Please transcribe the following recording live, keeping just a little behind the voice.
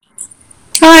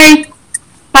Hi.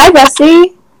 Hi,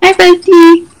 Bessie. Hi,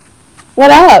 Bessie.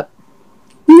 What up?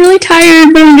 I'm really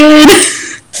tired, but I'm good.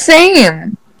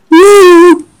 Same.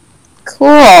 Woo.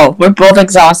 Cool. We're both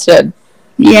exhausted.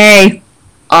 Yay.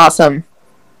 Awesome.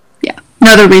 Yeah.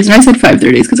 Another reason I said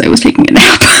 5:30 is because I was taking a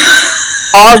nap.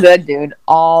 All good, dude.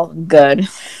 All good.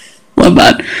 Love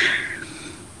that.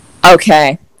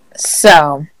 Okay.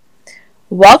 So,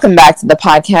 welcome back to the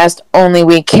podcast, Only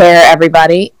We Care,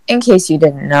 everybody. In case you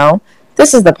didn't know,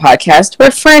 this is the podcast where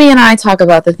Franny and I talk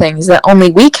about the things that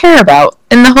only we care about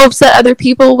in the hopes that other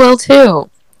people will too.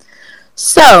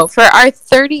 So, for our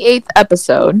 38th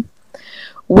episode,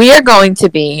 we are going to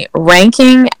be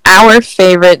ranking our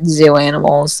favorite zoo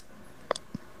animals.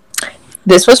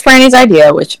 This was Franny's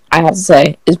idea, which I have to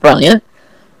say is brilliant.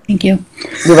 Thank you.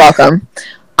 You're welcome.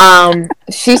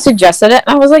 She suggested it,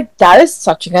 and I was like, that is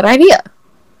such a good idea.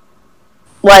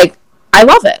 Like, I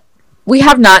love it. We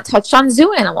have not touched on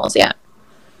zoo animals yet.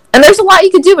 And there's a lot you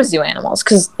could do with zoo animals,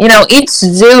 because, you know, each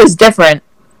zoo is different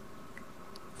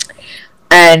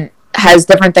and has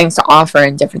different things to offer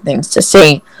and different things to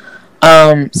see.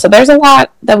 So there's a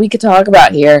lot that we could talk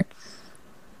about here.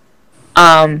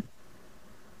 I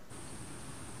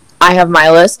have my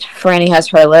list. Franny has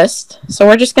her list. So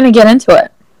we're just going to get into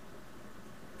it.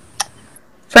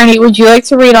 Franny, would you like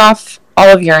to read off all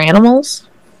of your animals?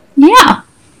 Yeah.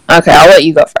 Okay, I'll let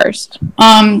you go first. Do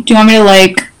you want me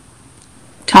to,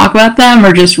 talk about them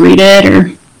or just read it,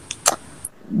 or?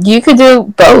 You could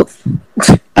do both.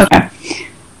 Okay.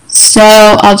 So,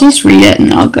 I'll just read it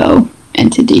and I'll go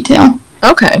into detail.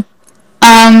 Okay.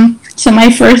 So my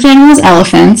first animal is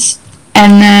elephants,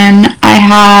 and then I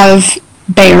have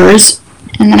bears,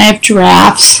 and then I have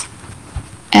giraffes,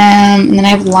 and then I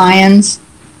have lions,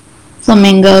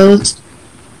 flamingos,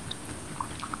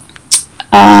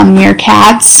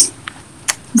 meerkats,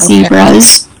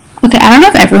 zebras. Okay, I don't know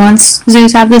if everyone's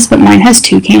zoos have this, but mine has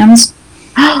toucans.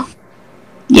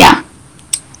 Yeah.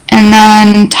 And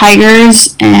then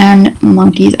tigers and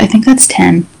monkeys. I think that's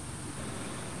 10.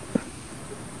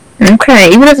 Okay,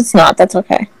 even if it's not, that's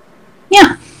okay.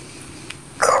 Yeah.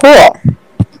 Cool.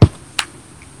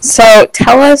 So,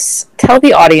 tell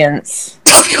the audience,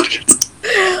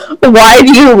 why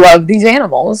do you love these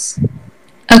animals?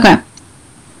 Okay.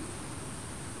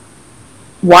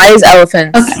 Why is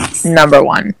elephants number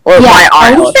one? Or yeah, why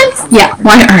are elephants? Yeah,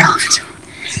 why are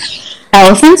elephants?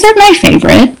 Elephants are my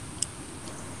favorite.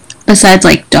 Besides,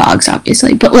 dogs,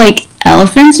 obviously. But,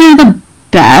 elephants are the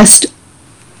best.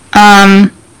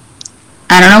 I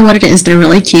don't know what it is. They're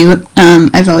really cute.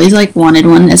 I've always, wanted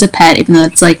one as a pet, even though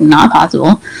it's, not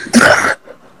possible.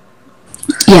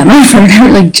 Yeah, my friend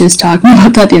and I were, just talking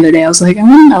about that the other day. I was like, I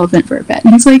want an elephant for a pet.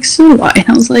 And he's like, so do I. And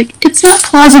I was like, it's not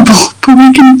plausible, but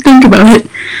we can think about it.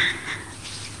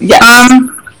 Yes.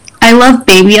 I love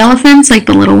baby elephants,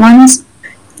 the little ones.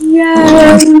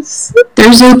 Yes.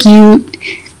 They're so cute.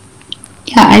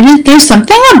 Yeah, there's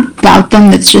something about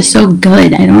them that's just so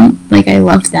good. I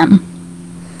love them.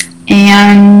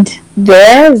 And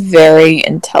they're very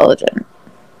intelligent.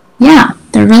 Yeah,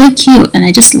 they're really cute, and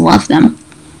I just love them.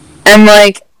 And,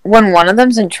 when one of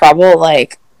them's in trouble,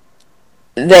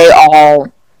 they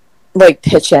all,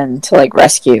 pitch in to,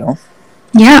 rescue.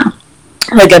 Yeah.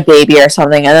 A baby or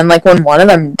something. And then, when one of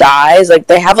them dies,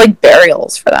 they have,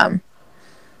 burials for them.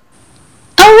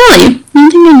 Oh, really? I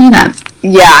didn't think I knew that.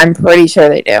 Yeah, I'm pretty sure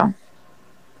they do.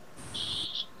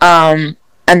 And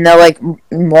they'll,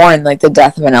 mourn, the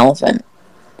death of an elephant.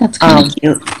 That's kind of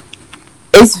cute.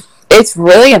 It's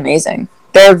really amazing.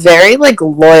 They're very,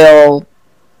 loyal,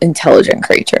 intelligent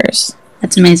creatures.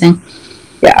 That's amazing.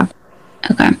 Yeah.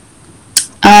 Okay.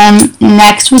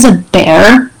 Next was a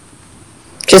bear.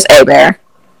 Just a bear.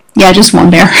 Yeah, just one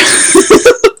bear.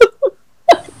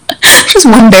 Just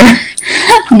one bear.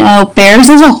 No, bears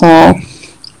as a whole.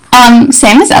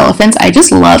 Same as elephants. I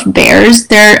just love bears.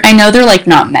 I know they're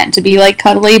not meant to be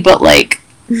cuddly, but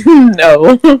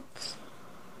no.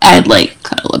 I'd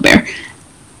cuddle a bear.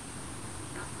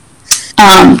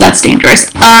 That's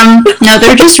dangerous. No,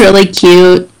 they're just really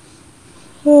cute.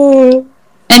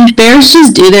 And bears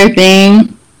just do their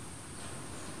thing.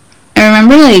 I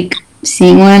remember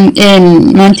seeing one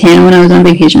in Montana when I was on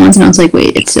vacation once, and I was like,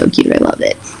 wait, it's so cute, I love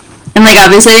it. And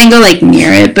obviously I didn't go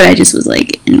near it, but I just was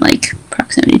in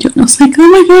proximity to it, and I was like, oh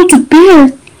my god, it's a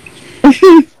bear.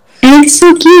 And it's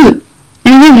so cute.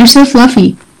 And again, they're so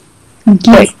fluffy. And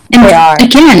cute. And they are.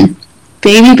 Again,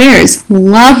 baby bears,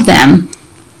 love them.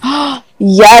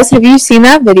 Yes, have you seen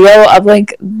that video of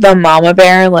the mama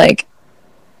bear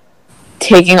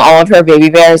taking all of her baby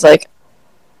bears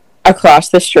across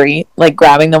the street,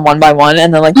 grabbing them one by one,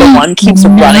 and then the one keeps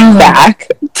running back.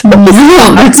 No,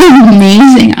 that's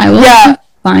amazing.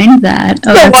 find that.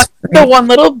 Oh, The one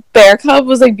little bear cub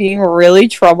was like being really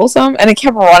troublesome, and it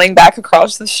kept running back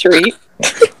across the street.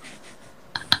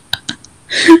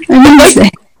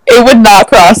 It would not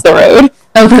cross the road.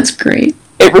 Oh, that's great.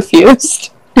 It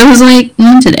refused. It was like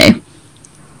today.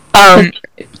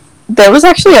 There was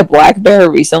actually a black bear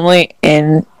recently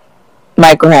in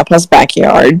my grandpa's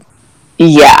backyard.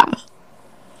 Yeah.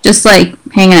 Just like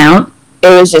hanging out? It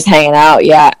was just hanging out,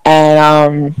 yeah.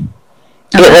 And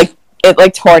it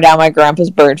tore down my grandpa's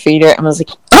bird feeder and was like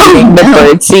eating the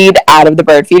bird seed out of the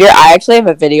bird feeder. I actually have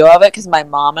a video of it because my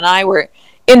mom and I were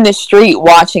in the street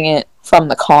watching it from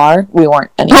the car. We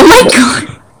weren't anywhere. Oh my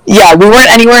god. Yeah, we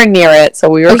weren't anywhere near it, so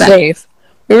we were safe.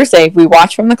 We were safe. We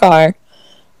watched from the car.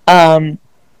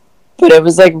 But it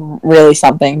was like really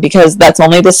something because that's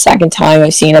only the second time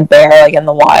I've seen a bear like in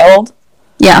the wild.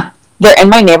 Yeah. They're in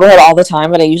my neighborhood all the time,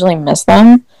 but I usually miss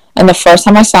them. And the first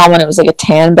time I saw one, it was like a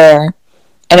tan bear,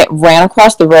 and it ran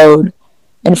across the road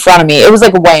in front of me. It was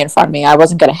like way in front of me. I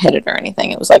wasn't gonna hit it or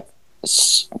anything. It was like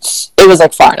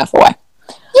far enough away.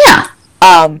 Yeah.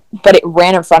 But it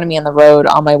ran in front of me on the road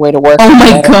on my way to work. Oh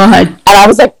my god. And I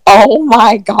was like, oh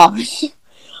my gosh.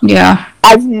 Yeah.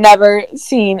 I've never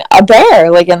seen a bear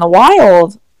like in the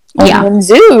wild. Yeah. In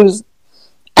zoos.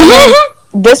 And then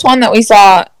this one that we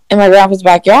saw in my grandpa's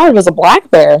backyard was a black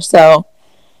bear. So,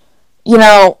 you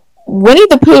know, Winnie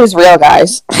the Pooh is real,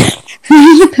 guys.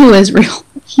 Winnie the Pooh is real.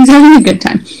 He's having a good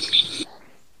time.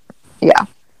 Yeah.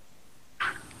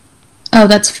 Oh,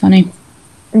 that's funny.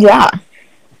 Yeah.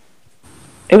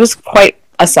 It was quite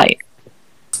a sight.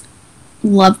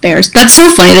 Love bears. That's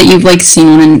so funny that you've like seen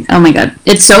one and oh my god.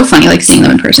 It's so funny like seeing them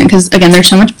in person because again they're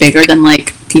so much bigger than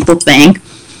like people think.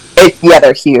 Yeah,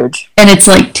 they're huge. And it's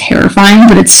like terrifying,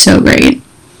 but it's so great.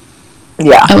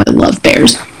 Yeah. Oh, I love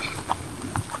bears.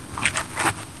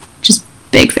 Just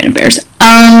big fan of bears.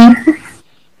 And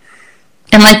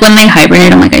like when they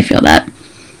hibernate, I'm like, I feel that.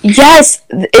 Yes,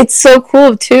 it's so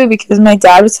cool too because my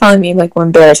dad was telling me like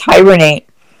when bears hibernate,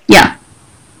 yeah,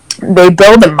 they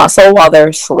build a muscle while they're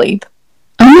asleep.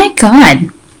 Oh my god.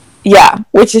 Yeah,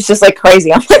 which is just like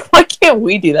crazy. I'm like, why can't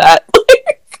we do that?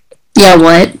 Yeah,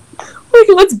 what? Like,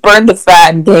 let's burn the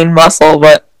fat and gain muscle,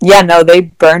 but yeah, no, they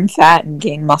burn fat and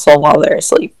gain muscle while they're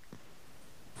asleep.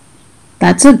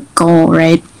 That's a goal,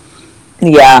 right?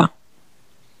 Yeah.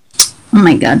 Oh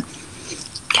my god.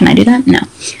 Can I do that? No.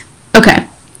 Okay.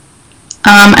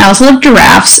 I also love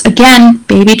giraffes. Again,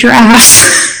 baby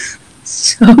giraffes.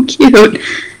 So cute.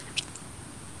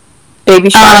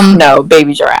 Baby shark? No,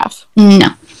 baby giraffe.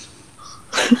 No.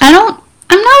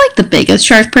 I'm not like the biggest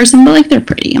shark person, but like they're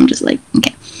pretty. I'm just like,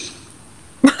 okay.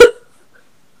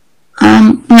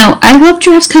 No, I love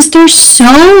giraffes because they're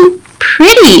so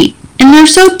pretty and they're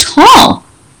so tall. I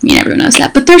mean, everyone knows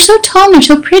that, but they're so tall and they're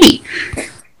so pretty. And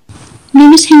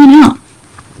they're just hanging out.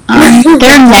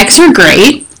 Their necks are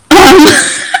great.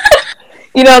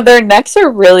 You know, their necks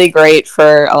are really great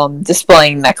for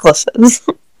displaying necklaces.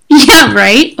 Yeah,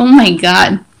 right? Oh my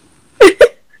god.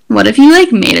 What if you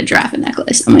like made a giraffe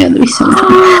necklace? Oh my god, that'd be so much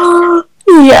fun.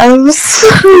 Yes.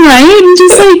 Right? And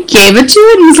just like gave it to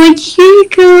it and was like, here you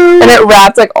go. And it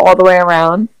wrapped like all the way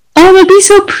around. Oh, that'd be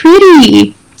so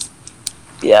pretty.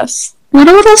 Yes. What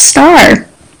a little star.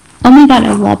 Oh my god,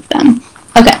 I love them.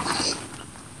 Okay.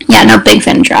 Yeah, no, big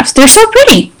fan of giraffes. They're so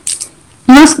pretty.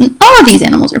 All of these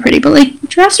animals are pretty, but like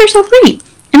giraffes are so pretty.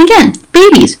 And again,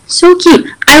 babies, so cute.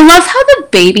 I love how the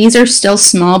babies are still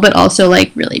small, but also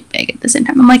like really big at the same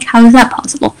time. I'm like, how is that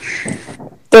possible?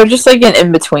 They're just like an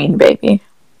in-between baby.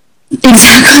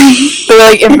 Exactly. They're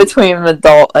like in between an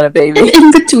adult and a baby. An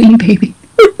in-between baby.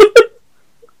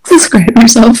 Describe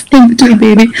yourself. In-between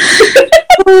baby.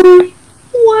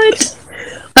 What?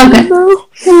 Okay. No.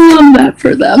 Love that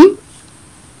for them.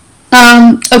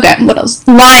 Okay, what else?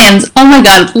 Lions. Oh my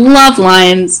god, love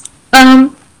lions.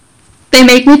 They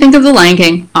make me think of the Lion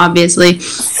King, obviously.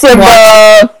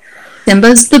 Simba.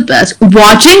 Simba's the best.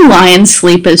 Watching lions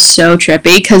sleep is so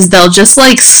trippy because they'll just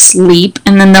like sleep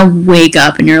and then they'll wake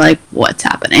up and you're like, what's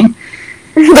happening?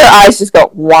 Their eyes just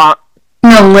go wah.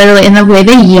 No, literally, and the way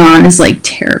they yawn is like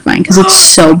terrifying because it's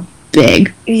so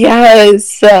big.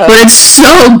 Yes. But it's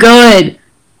so good.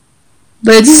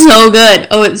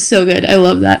 Oh, it's so good. I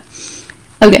love that.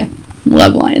 Okay,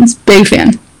 love lions. Big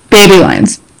fan. Baby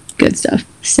lions. Good stuff.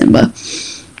 Simba.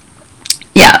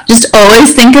 Yeah, just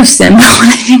always think of Simba when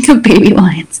I think of baby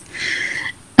lions.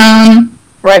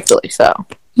 Rightfully so.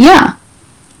 Yeah.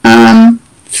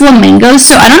 Flamingos.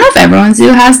 So I don't know if everyone's zoo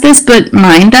has this, but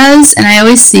mine does, and I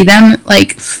always see them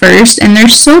like first, and they're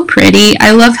so pretty. I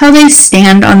love how they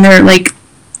stand on their like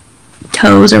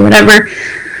toes or whatever.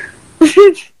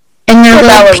 And they're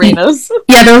ballerinas.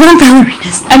 Yeah, they're little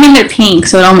ballerinas. I mean, they're pink,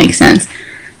 so it all makes sense.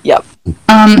 Yep.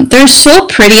 They're so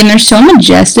pretty and they're so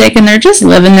majestic and they're just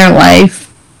living their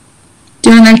life,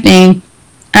 doing their thing.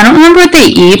 I don't remember what they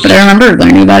eat, but I remember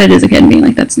learning about it as a kid and being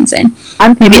like, that's insane.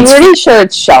 I'm pretty sure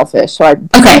it's shellfish, so I'm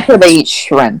pretty sure they eat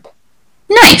shrimp.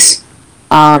 Nice.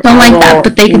 Don't like that,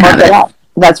 but they can have it.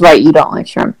 That's right, you don't like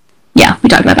shrimp. Yeah, we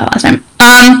talked about that last time.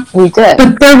 We did.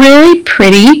 But they're really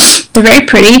pretty. They're very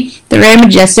pretty. They're very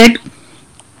majestic.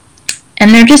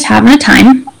 And they're just having a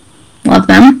time. Love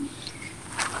them.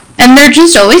 And they're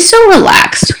just always so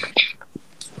relaxed.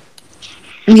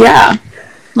 Yeah.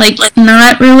 Like,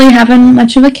 not really having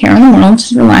much of a care in the world,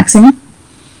 just relaxing.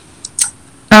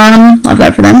 Love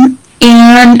that for them.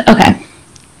 And, okay.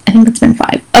 I think that's been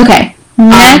 5. Okay.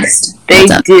 Next. They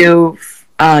do,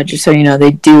 just so you know,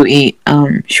 they do eat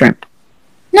shrimp.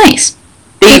 Nice.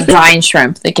 They eat brine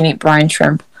shrimp. They can eat brine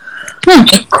shrimp.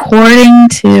 According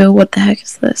to, what the heck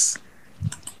is this?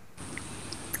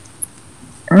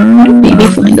 What do baby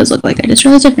flamingos look like? I just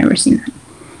realized I've never seen that.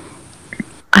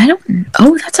 I don't know.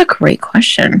 Oh, that's a great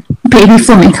question. Baby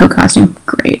flamingo costume.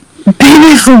 Great.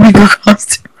 Baby flamingo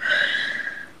costume.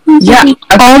 Yeah.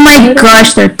 Oh my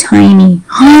gosh, they're tiny.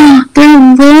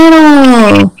 They're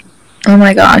little. Oh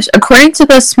my gosh. According to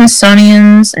the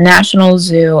Smithsonian's National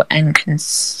Zoo and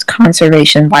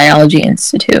Conservation Biology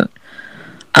Institute,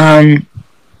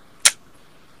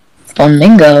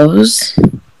 flamingos,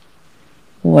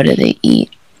 what do they eat?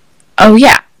 Oh,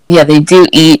 yeah. Yeah, they do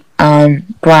eat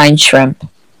brine shrimp.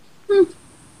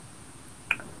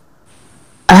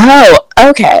 Oh,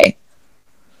 okay.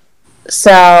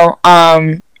 So,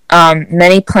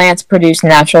 many plants produce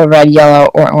natural red, yellow,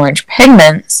 or orange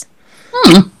pigments.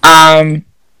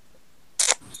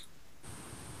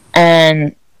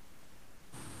 And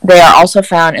they are also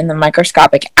found in the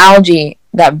microscopic algae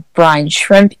that brine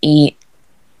shrimp eat.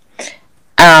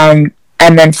 And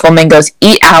then flamingos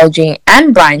eat algae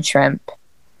and brine shrimp,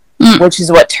 which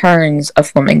is what turns a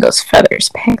flamingo's feathers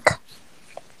pink.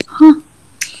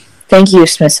 Thank you,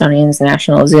 Smithsonian's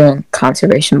National Zoo and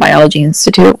Conservation Biology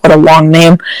Institute. What a long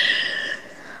name.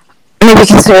 Maybe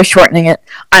consider shortening it.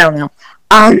 I don't know.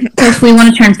 If we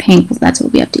want to turn pink, that's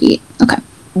what we have to eat. Okay.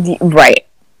 Right.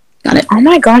 Got it. Oh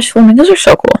my gosh, flamingos are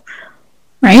so cool.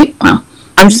 Right? Wow.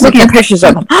 I'm just looking at pictures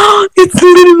of them.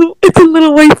 It's a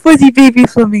little white fuzzy baby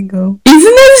flamingo. Isn't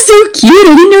that so cute?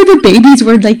 I didn't know the babies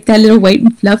were like that little white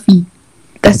and fluffy.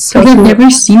 That's so cute. I've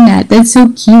never seen that. That's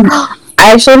so cute.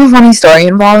 I actually have a funny story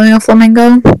involving a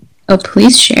flamingo. Oh,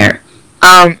 please share.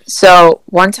 So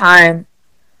one time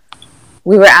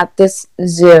we were at this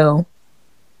zoo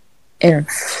in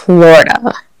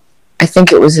Florida. I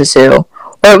think it was a zoo.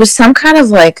 Or it was some kind of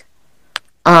like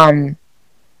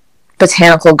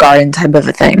botanical garden type of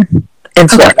a thing in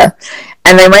Florida.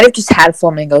 And they might have just had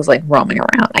flamingos like roaming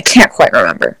around. I can't quite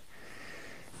remember.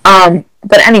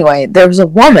 But anyway, there was a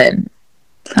woman.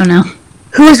 Oh no.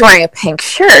 Who was wearing a pink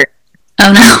shirt.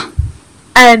 Oh no.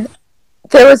 And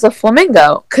there was a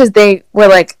flamingo, because they were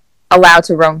like allowed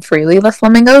to roam freely, the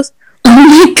flamingos. Oh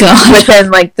my god. Within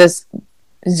like this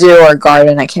zoo or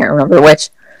garden, I can't remember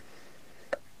which.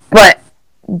 But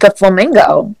the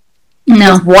flamingo,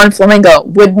 this one flamingo,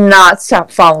 would not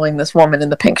stop following this woman in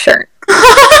the pink shirt.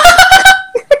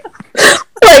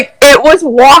 Like, it was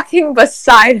walking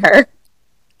beside her.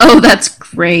 Oh, that's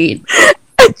great.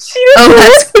 And she didn't know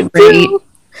what to do.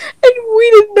 And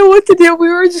we didn't know what to do. We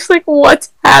were just like,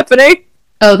 what's happening?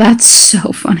 Oh, that's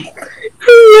so funny.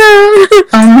 Yeah.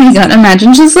 Oh my god,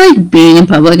 imagine just like being in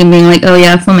public and being like, oh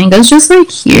yeah, flamingo's just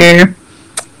like here.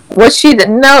 What she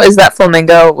didn't know is that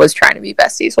flamingo was trying to be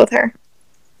besties with her.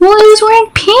 Well, he was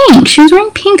wearing pink. She was wearing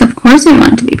pink. Of course they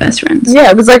wanted to be best friends. Yeah,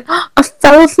 it was like, a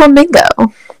fellow flamingo.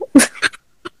 Oh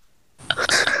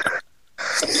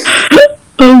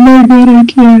my god, I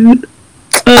can't.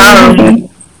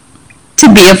 To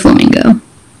be a flamingo.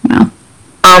 Wow.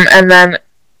 And then,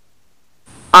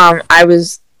 I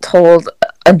was told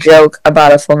a joke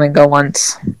about a flamingo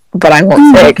once, but I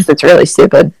won't say it because it's really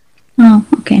stupid. Oh,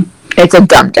 okay. It's a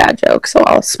dumb dad joke, so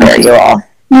I'll spare you all.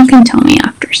 You can tell me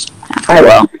after. I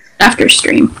will. After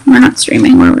stream. We're not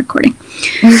streaming, we're recording.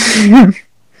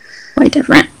 Quite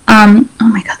different. Oh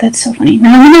my god, that's so funny.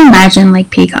 Now I'm gonna imagine like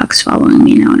peacocks following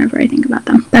me now whenever I think about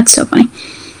them. That's so funny.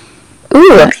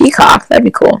 Ooh, a peacock. That'd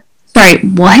be cool. Sorry,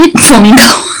 what? Flamingo?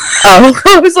 Oh,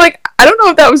 I was like, I don't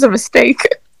know if that was a mistake.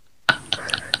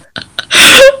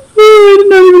 I did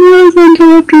not even realize that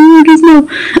until after you just know.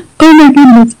 Oh my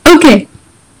goodness. Okay.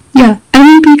 Yeah, I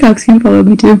mean peacocks can follow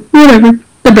me too. Whatever.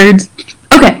 The birds.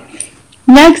 Okay.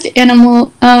 Next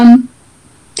animal,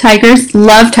 tigers.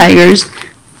 Love tigers.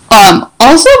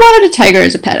 Also wanted a tiger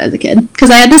as a pet as a kid. Because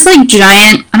I had this, like,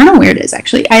 giant... I don't know where it is,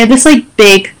 actually. I had this, like,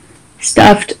 big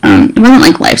stuffed... it wasn't,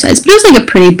 like, life-size, but it was, like, a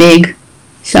pretty big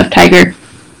stuffed tiger.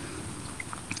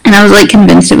 And I was, like,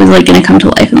 convinced it was, like, gonna come to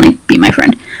life and, like, be my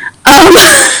friend.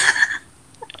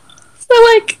 So,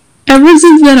 like, ever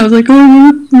since then, I was like,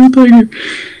 oh, I'm a tiger.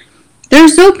 They're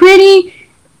so pretty.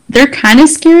 They're kind of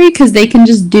scary because they can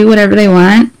just do whatever they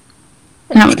want.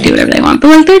 Not do whatever they want, but,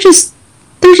 like, they're just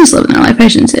living their life. I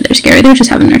shouldn't say they're scary. They're just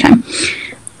having their time.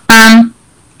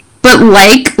 But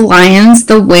like lions,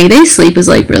 the way they sleep is,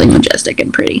 like, really majestic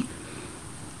and pretty.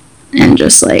 And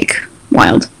just, like,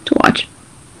 wild to watch.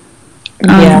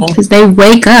 Yeah. Because they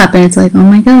wake up and it's like, oh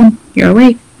my god, you're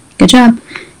awake. Good job.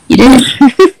 You did it.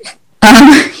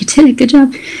 You did it. Good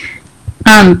job.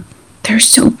 They're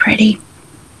so pretty.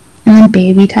 And then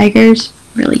baby tigers,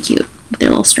 really cute with their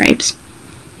little stripes.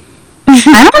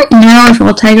 I don't know if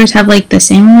all tigers have, like, the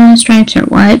same amount of stripes or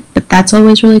what, but that's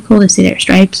always really cool to see their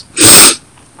stripes.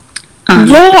 Yeah,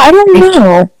 I don't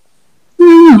know. I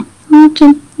don't know. I'll have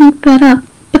to look that up.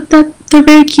 But they're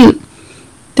very cute.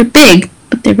 They're big,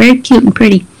 but they're very cute and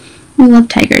pretty. We love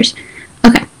tigers.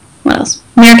 Okay, what else?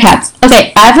 Meerkats.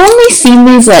 Okay, I've only seen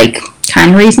these, like,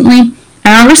 kind of recently.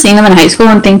 I remember seeing them in high school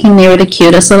and thinking they were the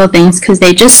cutest little things because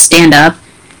they just stand up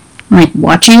and, like,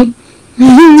 watch you.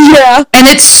 Yeah. And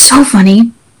it's so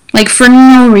funny. Like, for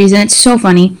no reason. It's so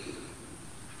funny.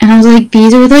 And I was like,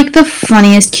 these are, like, the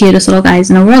funniest, cutest little guys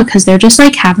in the world because they're just,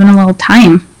 like, having a little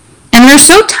time. And they're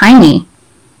so tiny.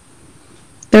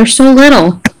 They're so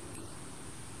little.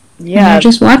 Yeah. And they're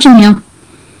just watching you.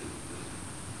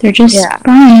 They're just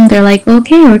fine. They're like,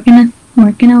 okay, we're gonna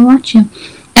watch you.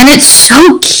 And it's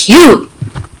so cute.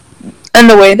 And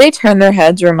the way they turn their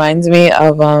heads reminds me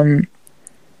of,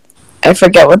 I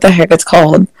forget what the heck it's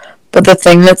called, but the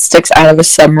thing that sticks out of a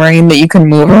submarine that you can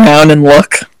move around and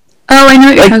look. Oh, I know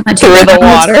what you're talking about. Through the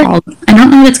water. I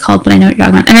don't know what it's called, but I know what you're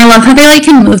talking about. And I love how they, like,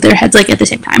 can move their heads, like, at the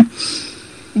same time.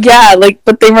 Yeah, like,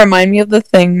 but they remind me of the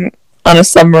thing on a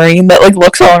submarine that, like,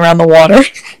 looks all around the water.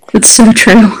 It's so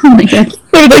true. Oh my god.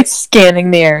 They're, like,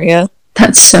 scanning the area.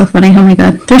 That's so funny. Oh my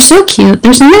god. They're so cute.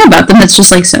 There's something about them that's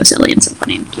just, like, so silly and so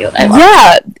funny and cute. I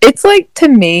love it. It's, like, to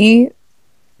me,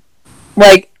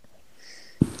 like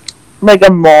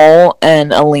a mole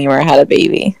and a lemur had a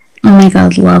baby. Oh my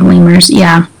god, love lemurs.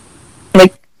 Yeah.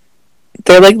 Like,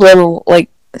 they're, like, little, like,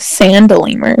 sand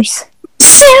lemurs.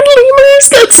 Sand lemurs?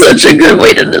 That's such a good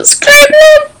way to describe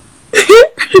them.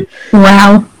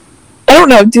 Wow. I don't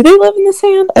know. Do they live in the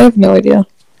sand? I have no idea.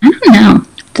 I don't know.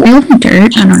 Do they live in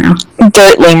dirt? I don't know.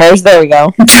 Dirt lemurs. There we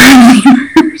go. Dirt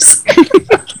lemurs.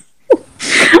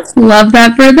 Love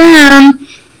that for them.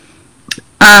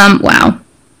 Wow.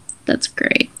 That's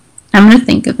great. I'm gonna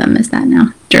think of them as that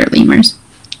now. Dirt lemurs.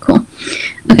 Cool.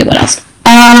 Okay, what else?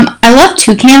 I love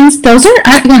toucans. Those are,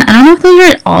 again, I don't know if those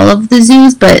are at all of the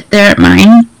zoos, but they're at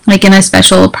mine. Like, in a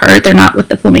special part. They're not with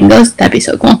the flamingos. That'd be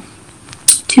so cool.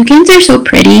 Toucans are so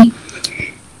pretty.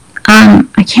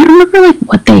 I can't remember, like,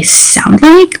 what they sound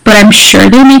like, but I'm sure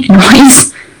they make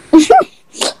noise.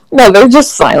 No, they're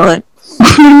just silent.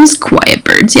 They're just quiet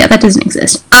birds. Yeah, that doesn't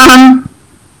exist. But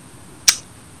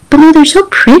no, they're so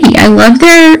pretty. I love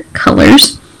their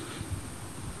colors.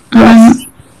 Yes.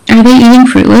 Are they eating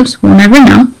Fruit Loops? We'll never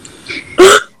know.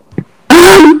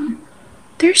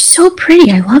 They're so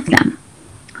pretty. I love them.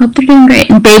 Hope they're doing great.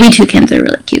 And baby toucans are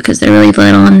really cute because they're really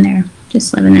little and they're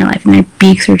just living their life. And their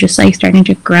beaks are just, like, starting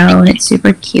to grow and it's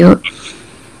super cute.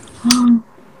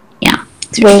 Yeah.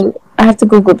 Wait, I have to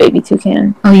Google baby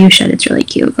toucan. Oh, you should. It's really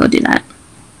cute. Go do that.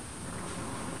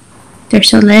 They're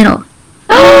so little.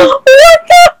 Oh my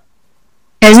god!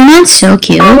 Isn't that so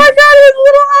cute? Oh my god, his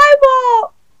little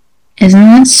eyeball! Isn't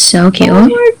that so cute? Oh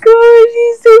my gosh,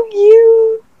 he's so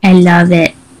cute! I love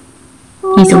it.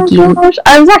 He's so cute. Gosh.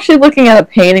 I was actually looking at a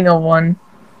painting of one.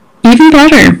 Even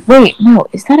better. Wait, no,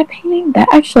 is that a painting?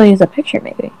 That actually is a picture,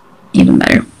 maybe. Even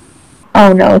better.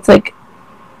 Oh no, it's like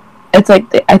I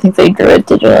think they drew it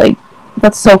digitally.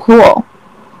 That's so cool.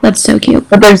 That's so cute.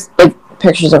 But there's, like,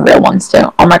 pictures of real ones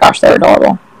too. Oh my gosh, they're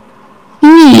adorable.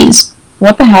 Please.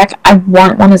 What the heck? I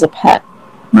want one as a pet.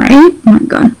 Right? Oh my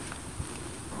god.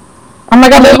 Oh my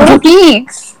god, they're little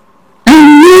beaks!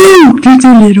 I know! They're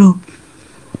so little.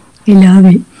 I love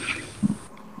it.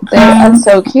 They're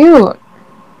so cute.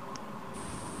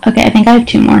 Okay, I think I have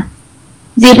two more.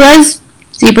 Zebras.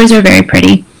 Zebras are very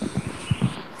pretty.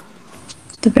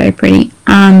 They're very pretty.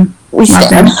 We love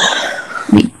them.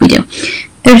 We do.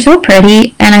 They're so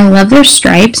pretty, and I love their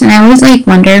stripes, and I always, like,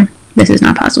 wonder, this is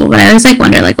not possible, but I always, like,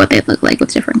 wonder, like, what they look like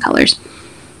with different colors.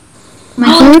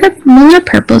 Like, what would a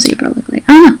purple zebra look like?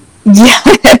 I don't know. Yes!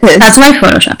 That's why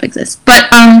Photoshop exists. But,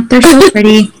 they're so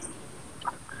pretty.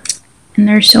 and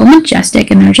they're so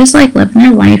majestic, and they're just like living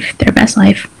their life, their best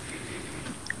life.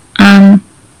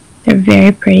 They're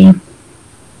very pretty.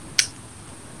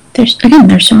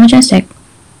 They're so majestic.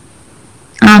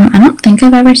 I don't think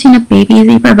I've ever seen a baby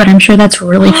zebra, but I'm sure that's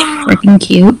really freaking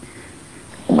cute.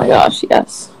 Oh my gosh,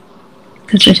 yes.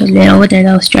 Because they're so little with their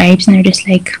little stripes, and they're just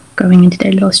like growing into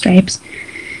their little stripes.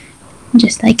 And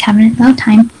just like having a little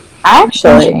time.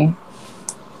 Actually,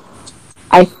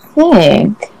 I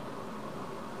think...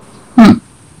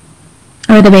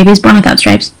 Are the babies born without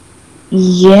stripes?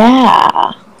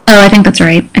 Yeah. Oh, I think that's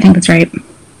right.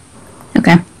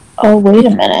 Okay. Oh, wait a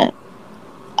minute.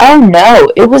 Oh no,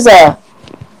 it was like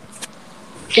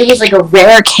a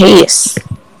rare case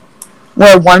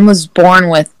where one was born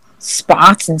with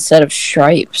spots instead of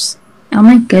stripes. Oh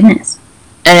my goodness.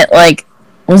 And it like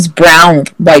was brown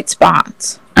with white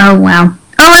spots. Oh wow.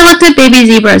 Oh, I looked at baby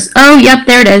zebras. Oh, yep,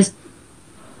 there it is.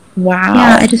 Wow.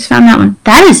 Yeah, I just found that one.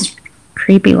 That is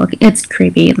creepy looking. It's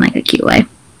creepy in like a cute way.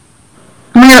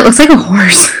 Oh my god, it looks like a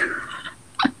horse.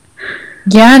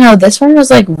 Yeah, no, this one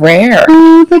was like rare.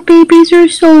 Oh, the babies are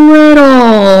so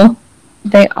little.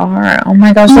 They are. Oh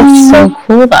my gosh, that's so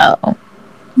cool though.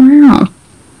 Wow.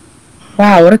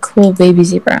 Wow, what a cool baby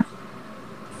zebra.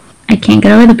 I can't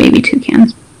get over the baby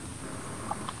toucans.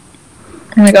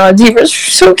 Oh my god, zebras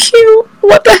are so cute.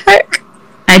 What the heck?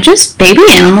 Baby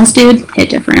animals, dude,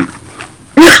 hit different.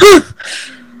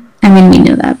 I mean, we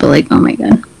knew that, but like, oh my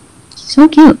god. So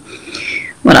cute.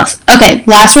 What else? Okay,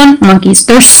 last one, monkeys.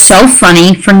 They're so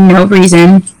funny for no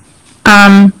reason.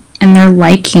 And they're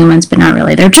like humans, but not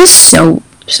really. They're just so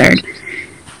absurd.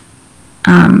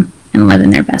 And living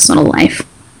their best little life.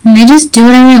 And they just do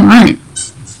whatever they want.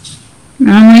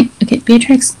 And I'm like, okay,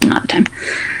 Beatrix, not the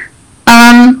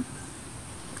time.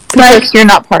 Like, you're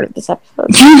not part of this episode.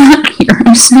 You're not here.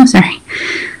 I'm so sorry.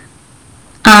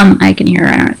 I can hear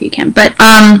her. I don't know if you can, but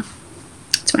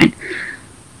it's fine.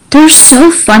 They're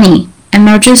so funny, and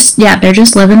they're just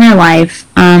living their life.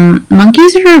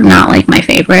 Monkeys are not like my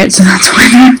favorite, so that's why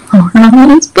they're lower on the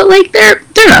list. But like they're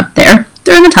up there.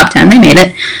 They're in the top 10. They made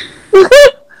it.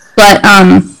 But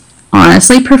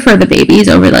honestly, prefer the babies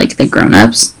over like the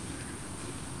grown-ups.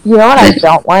 You know what I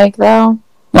don't like though?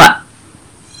 What?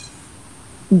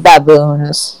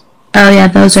 Baboons. Oh yeah,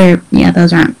 those aren't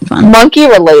fun. Monkey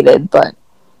related, but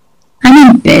I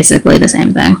mean basically the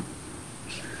same thing.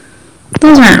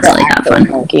 Those aren't really that fun.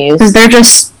 Monkeys. Because they're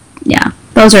just no,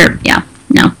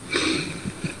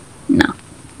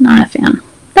 not a fan.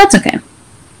 That's okay.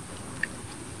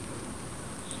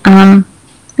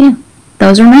 Yeah,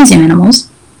 those are my zoo animals.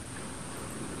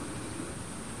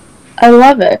 I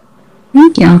love it.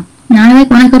 Thank you. Now I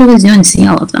want to go to a zoo and see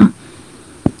all of them.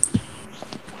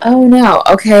 Oh no.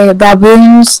 Okay,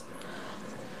 baboons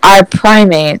are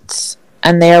primates,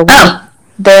 and they are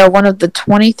one of the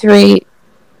 23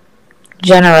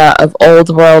 genera of Old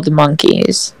World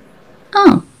monkeys.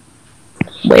 Oh.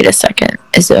 Wait a second.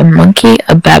 Is it a monkey,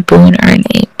 a baboon, or an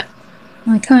ape?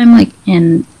 Like how I'm like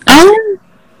in. Oh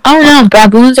no,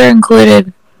 baboons are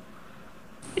included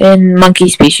in monkey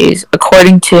species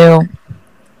according to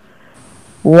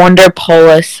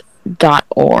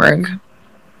wonderpolis.org.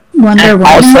 Wonder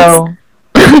what? Also,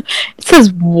 it says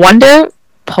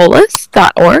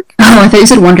wonderpolis.org. Oh, I thought you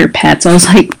said Wonder Pets. I was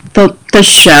like, the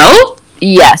show?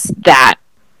 Yes, that.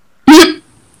 The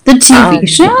TV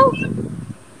show?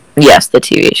 Yes, the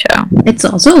TV show. It's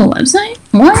also a website?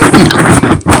 What?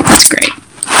 No. That's great.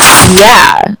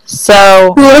 Yeah,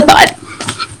 so... Who would have thought?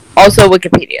 Also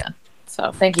Wikipedia.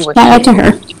 So, thank you, Wikipedia. Shout out to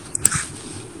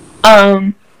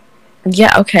her.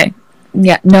 Yeah, okay.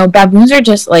 Yeah, no, baboons are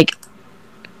just, like...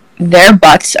 Their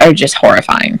butts are just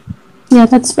horrifying. Yeah,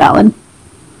 that's valid.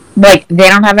 Like, they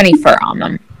don't have any fur on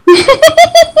them.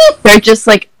 They're just,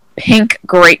 like, pink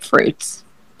grapefruits.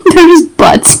 They're just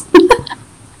butts.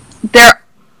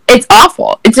 It's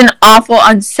awful. It's an awful,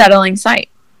 unsettling sight.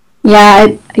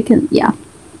 Yeah, I can, yeah.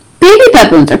 Baby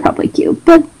baboons are probably cute,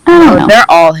 but I don't know. They're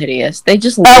all hideous. They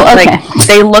just look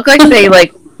they look like they,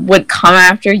 like, would come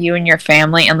after you and your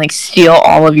family and, like, steal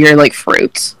all of your, like,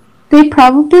 fruits. They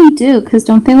probably do, because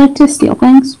don't they like to steal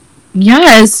things?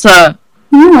 Yes. Yeah,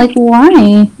 like,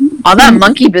 why? All that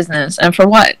monkey business, and for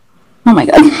what? Oh my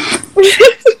god.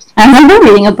 I remember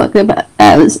reading a book about when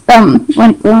I was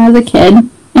a kid, and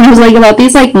it was like about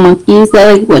these like monkeys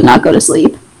that like would not go to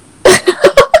sleep.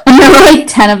 And there were like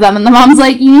 10 of them, and the mom's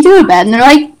like, "You need to go to bed," and they're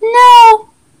like, "No."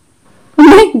 I'm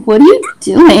like, "What are you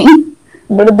doing?"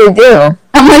 What did they do?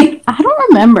 I'm like, "I don't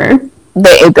remember."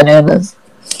 They ate bananas.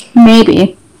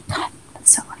 Maybe. God,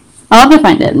 that's so funny. I'll have to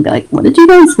find it and be like, what did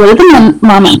the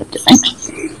mom end up doing?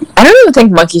 I don't even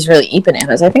think monkeys really eat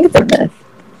bananas. I think it's a myth.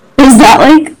 Is that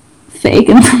like fake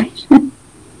information?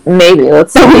 Maybe.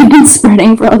 Let's that see. we've been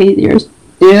spreading for all these years.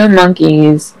 Do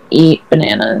monkeys eat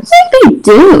bananas? I think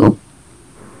they do.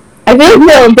 I feel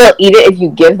like they'll eat it if you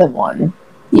give them one.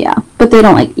 Yeah, but they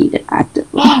don't like eat it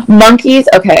actively. Monkeys,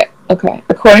 okay.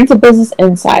 According to Business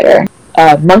Insider,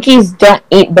 monkeys don't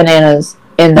eat bananas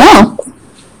in the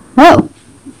Oh.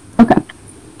 Okay.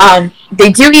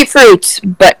 They do eat fruits,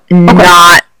 but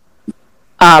not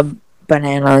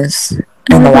bananas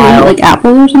in the wild. Like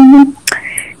apples or something?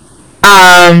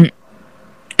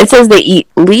 It says they eat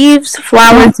leaves,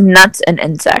 flowers, nuts, and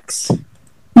insects.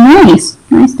 Nice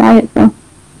diet though.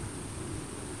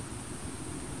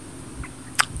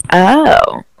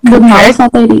 Oh. I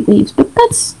thought they'd eat leaves, but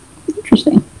that's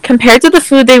interesting. Compared to the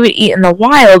food they would eat in the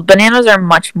wild, bananas are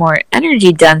much more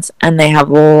energy dense and they have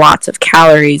lots of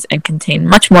calories and contain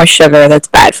much more sugar that's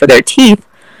bad for their teeth.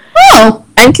 Oh!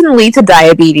 And can lead to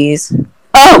diabetes.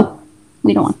 Oh!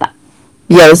 We don't want that.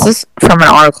 Yeah, this is from an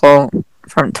article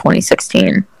from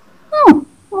 2016. Oh.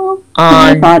 Well,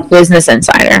 on Business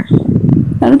Insider.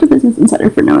 Shout out to Business Insider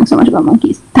for knowing so much about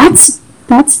monkeys. That's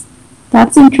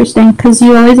interesting, because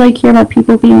you always hear about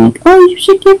people being like, oh, you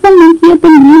should give the monkey a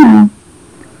banana.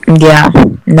 Yeah,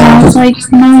 no. And I was like,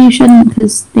 no, you shouldn't,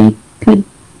 because they could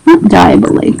not die,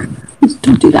 but just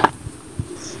don't do that.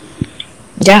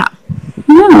 Yeah.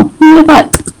 No, who would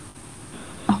have thought?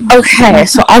 Okay,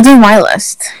 so I'll do my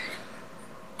list.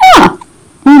 Yeah. Oh,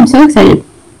 I'm so excited.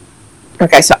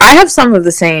 Okay, so I have some of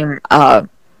the same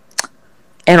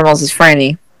animals as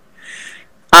Franny.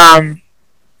 And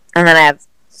then I have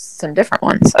some different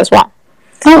ones as well.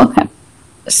 Oh, okay.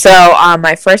 So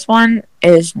my first one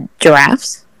is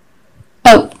giraffes.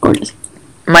 Oh, gorgeous.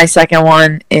 My second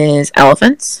one is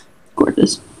elephants.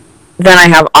 Gorgeous. Then I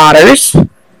have otters.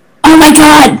 Oh my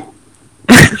god!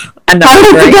 How did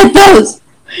I forget those?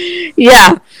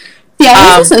 Yeah. Yeah,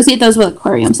 I always associate those with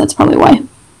aquariums. That's probably why.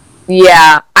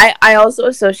 Yeah, I also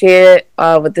associate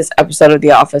it with this episode of The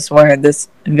Office where this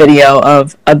video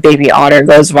of a baby otter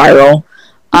goes viral.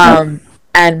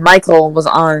 And Michael was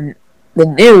on the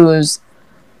news,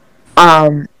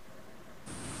 and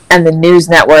the news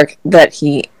network that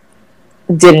he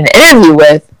did an interview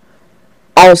with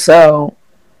also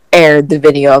aired the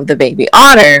video of the baby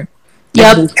otter.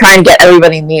 Yep. He's trying to get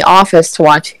everybody in the office to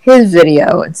watch his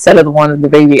video instead of the one of the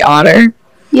baby otter.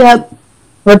 Yep.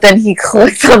 But then he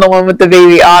clicked on the one with the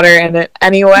baby otter in it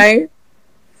anday.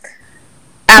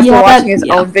 After watching his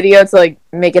own video to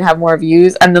make it have more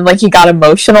views, and then he got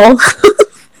emotional.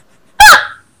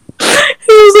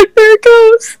 He was like, there it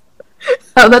goes.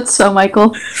 Oh, that's so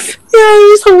Michael. Yeah, he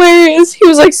was hilarious. He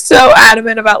was so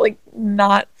adamant about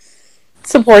not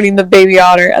supporting the baby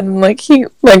otter, and he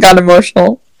got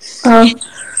emotional. Okay,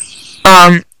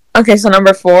 so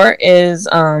number 4 is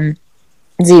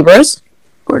zebras.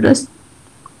 Gorgeous.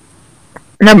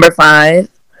 Number 5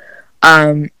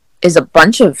 is a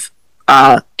bunch of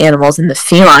animals in the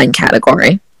feline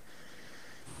category.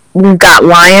 We've got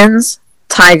lions,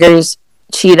 tigers,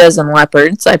 cheetahs, and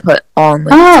leopards. I put all in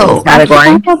the category.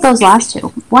 I thought those last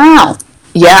two. Wow.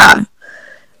 Yeah.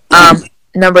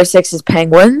 Number 6 is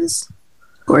penguins.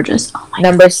 Gorgeous. Oh my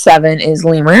Number 7 is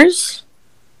lemurs.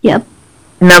 Yep.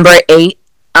 Number 8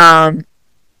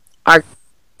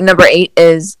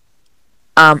 is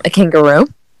a kangaroo.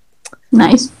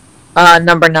 Nice.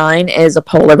 Number 9 is a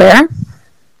polar bear.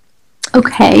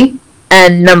 Okay.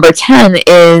 And number 10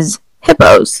 is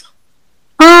hippos.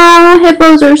 Oh,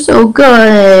 hippos are so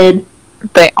good.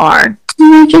 They are.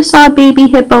 I just saw a baby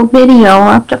hippo video.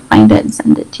 I'll have to find it and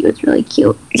send it to you. It's really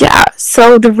cute. Yeah,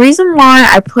 so the reason why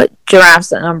I put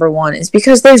giraffes at number 1 is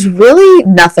because there's really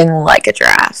nothing like a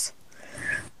giraffe.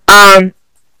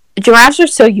 Giraffes are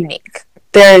so unique.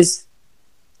 There's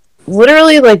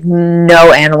literally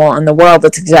no animal in the world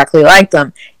that's exactly like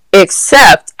them,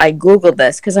 except I googled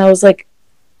this because I was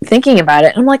thinking about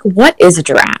it, and I'm what is a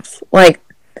giraffe? It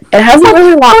has a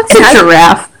really long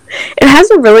giraffe. It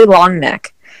has a really long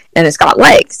neck, and it's got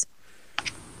legs.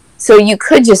 So you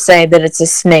could just say that it's a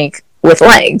snake with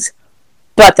legs,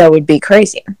 but that would be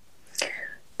crazy.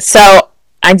 So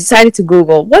I decided to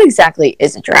Google, what exactly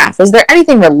is a giraffe? Is there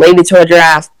anything related to a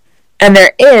giraffe? And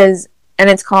there is, and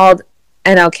it's called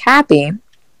an okapi.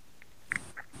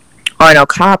 Or an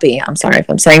okapi. I'm sorry if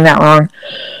I'm saying that wrong.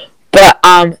 But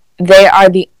they are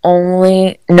the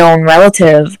only known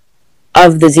relative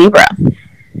of the zebra.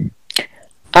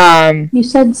 You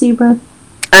said zebra.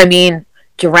 I mean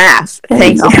giraffe.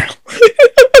 Thank you.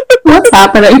 What's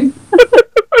happening?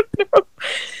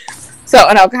 So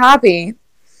an okapi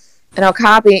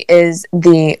is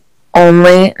the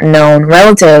only known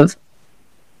relative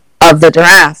of the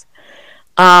giraffe.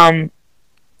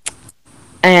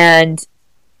 And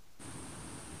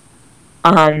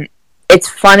It's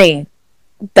funny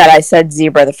that I said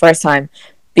zebra the first time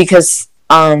because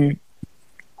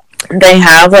they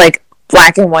have like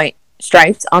black and white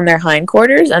stripes on their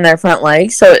hindquarters and their front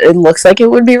legs, so it looks like it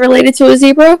would be related to a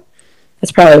zebra.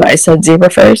 That's probably why I said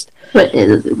zebra first. But it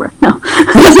is a zebra. No.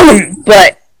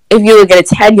 But if you look at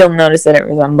its head, you'll notice that it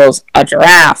resembles a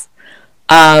giraffe.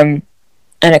 And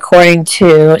according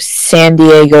to San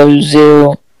Diego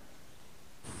Zoo,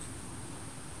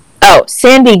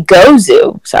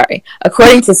 sorry.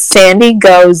 According to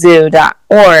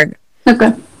sandygozoo.org,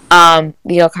 Okay.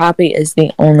 the okapi is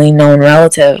the only known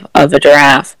relative of a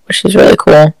giraffe, which is really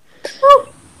cool.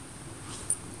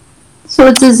 So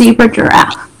it's a zebra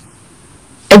giraffe.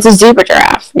 It's a zebra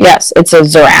giraffe. Yes, it's a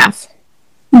giraffe.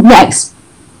 Next.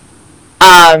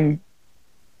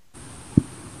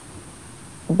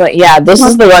 But yeah, this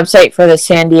is the website for the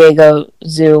San Diego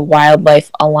Zoo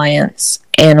Wildlife Alliance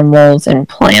Animals and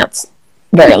Plants.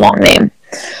 Very long name.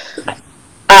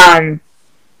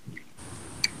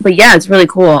 But yeah, it's really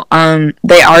cool.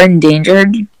 They are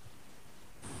endangered,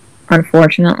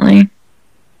 unfortunately.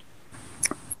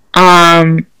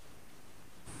 But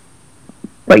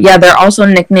yeah, they're also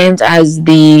nicknamed as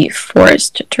the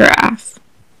forest giraffe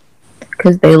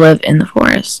because they live in the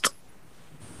forest.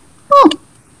 Oh.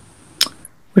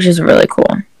 Which is really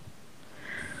cool.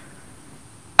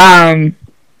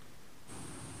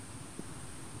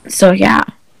 So yeah.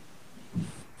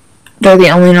 They're the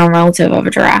only known relative of a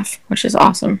giraffe, which is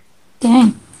awesome.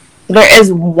 Dang. There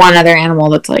is one other animal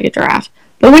that's like a giraffe.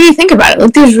 But when you think about it,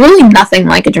 like there's really nothing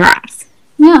like a giraffe.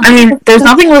 Yeah. I mean, there's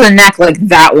nothing with a neck like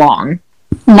that long.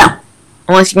 No.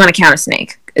 Unless you want to count a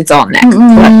snake. It's all neck.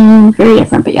 Very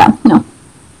different, but yeah, no.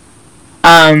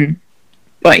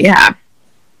 But yeah.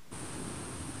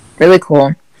 Really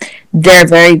cool. They're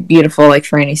very beautiful, like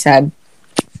Franny said.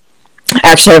 I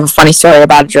actually have a funny story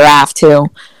about a giraffe, too.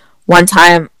 One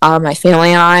time, my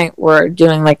family and I were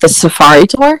doing, like, the safari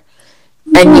tour.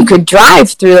 And you could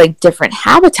drive through, like, different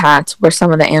habitats where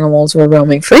some of the animals were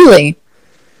roaming freely.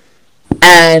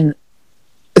 And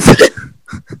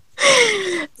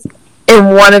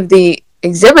in one of the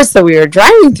exhibits that we were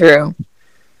driving through,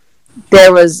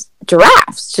 there was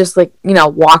giraffes just, like, you know,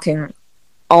 walking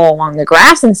all along the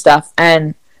grass and stuff.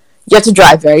 And you have to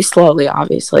drive very slowly,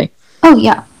 obviously. Oh,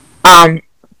 yeah.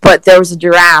 But there was a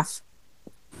giraffe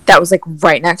that was, like,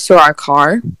 right next to our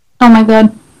car. Oh, my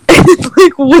God. And it,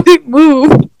 like, wouldn't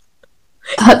move.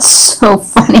 That's so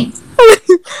funny.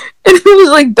 And it was,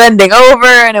 like, bending over,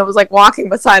 and it was, like, walking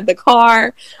beside the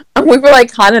car. And we were,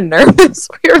 like, kind of nervous.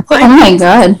 We were, like... Oh, my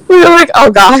God. We were, like, oh,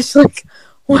 gosh, like,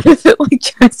 what if it, like,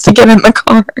 tries to get in the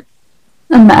car?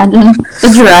 Imagine.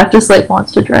 The giraffe just, like,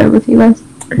 wants to drive with you guys.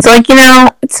 It's like, you know,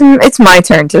 it's my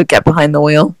turn to get behind the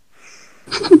wheel.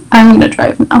 I'm gonna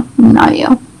drive now, not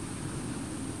you.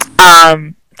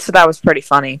 So that was pretty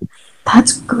funny.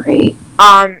 That's great.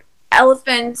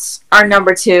 Elephants are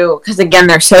number 2, because again,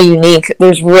 they're so unique.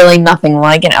 There's really nothing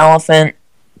like an elephant.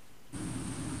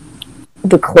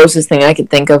 The closest thing I could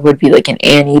think of would be like an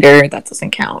anteater. That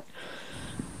doesn't count.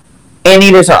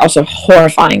 Anteaters are also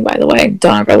horrifying, by the way.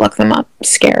 Don't ever look them up.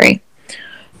 Scary.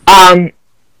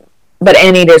 But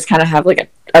anteaters kind of have like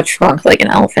a trunk like an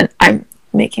elephant. I'm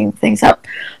making things up.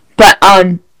 But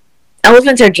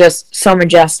elephants are just so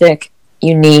majestic,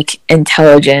 unique,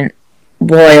 intelligent,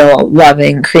 loyal,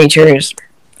 loving creatures.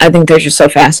 I think they're just so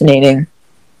fascinating.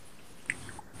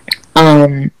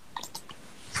 I'm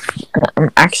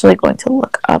actually going to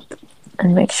look up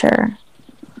and make sure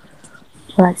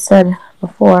what I said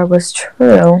before was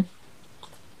true.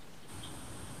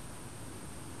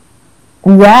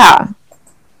 Yeah.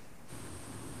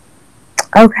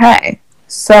 Okay.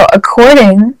 So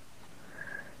according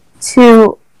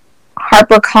to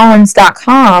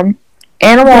HarperCollins.com,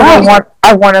 animals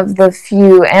are one of the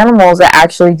few animals that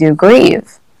actually do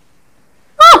grieve.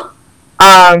 Oh.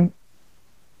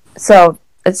 So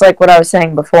it's like what I was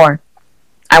saying before.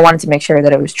 I wanted to make sure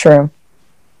that it was true.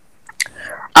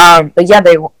 But yeah,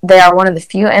 they are one of the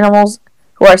few animals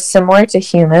who are similar to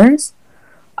humans.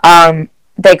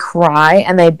 They cry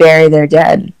and they bury their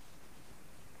dead.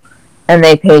 And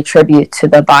they pay tribute to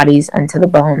the bodies and to the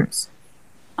bones.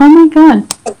 Oh my God.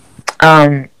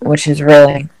 Which is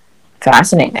really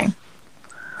fascinating.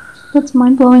 That's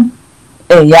mind-blowing.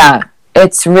 Yeah,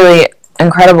 it's really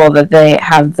incredible that they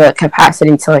have the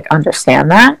capacity to, like,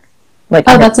 understand that. Like,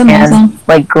 that's amazing.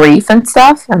 Like, grief and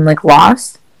stuff, and, like,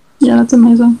 loss. Yeah, that's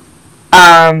amazing.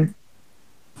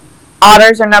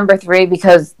 Otters are number 3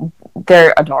 because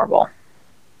they're adorable.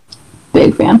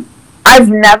 Big fan. I've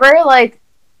never, like,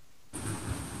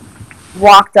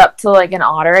 walked up to, like, an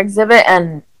otter exhibit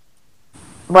and,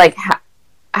 like,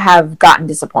 have gotten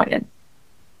disappointed.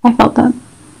 I felt that.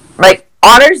 Like,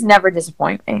 otters never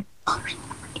disappoint me.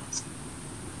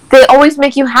 They always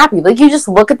make you happy. Like, you just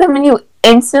look at them and you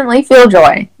instantly feel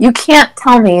joy. You can't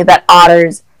tell me that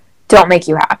otters don't make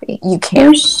you happy. You can't.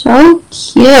 They're so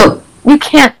cute. You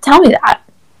can't tell me that.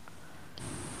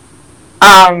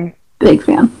 Big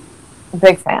fan.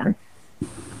 Big fan.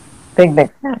 Big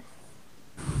fan.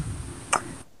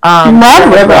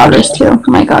 Love river otters too. Oh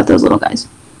my god, those little guys.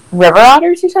 River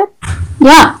otters, you said?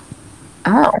 Yeah.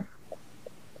 Oh.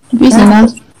 Have you seen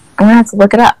those? I'm gonna have to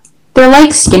look it up. They're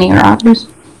like skinnier otters.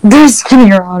 They're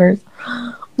skinnier otters.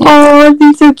 Yeah. Oh,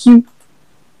 they're so cute.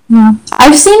 Yeah.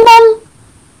 I've seen them.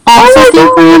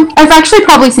 I've actually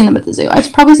probably seen them at the zoo.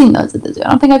 I've probably seen those at the zoo. I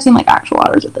don't think I've seen like actual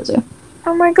otters at the zoo.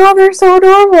 Oh my god, they're so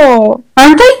adorable.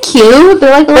 Aren't they cute?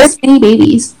 They're like little skinny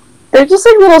babies. They're just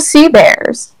like little sea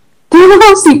bears.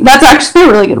 That's actually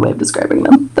a really good way of describing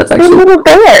them. They're little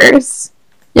bears.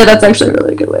 Yeah, that's actually a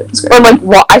really good way of describing them.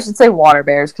 Or like, I should say water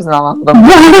bears, because not all of them.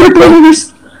 Water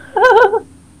bears.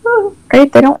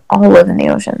 Right? They don't all live in the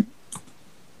ocean.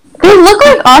 They look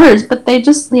like otters, but they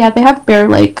just, they have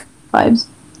bear-like vibes.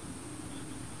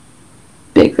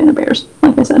 Big fan of bears.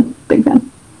 Like I said, big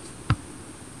fan.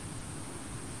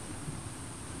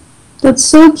 That's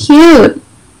so cute.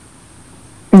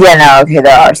 Yeah, no, okay,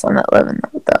 there are some that live in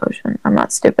the ocean. I'm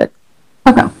not stupid.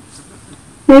 Okay.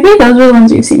 Maybe those are the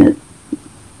ones you've seen.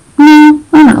 I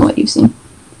don't know what you've seen.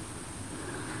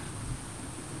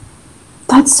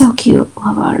 That's so cute.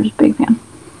 Love otters. Big fan.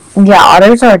 Yeah,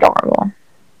 otters are adorable.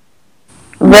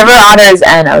 River otters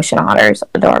and ocean otters,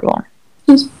 adorable.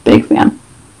 Just big fan.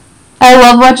 I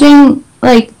love watching,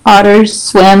 like, otters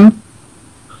swim.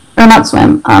 Or not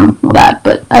swim, well that,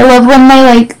 but I love when they,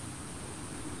 like,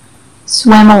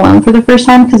 swim alone for the first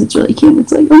time, because it's really cute.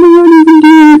 It's like, oh my god, you can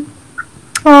do it.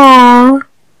 Aww.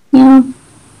 Yeah.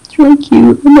 It's really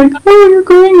cute. I'm like, oh, you're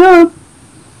growing up.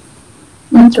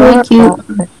 And it's really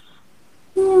cute.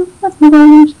 Yeah, that's my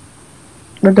otters.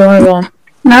 Adorable.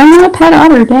 Now I'm gonna pet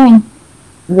otter, dang.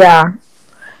 Yeah.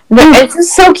 It's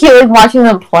just so cute, like, watching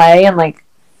them play and, like,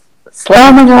 slip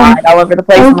all over the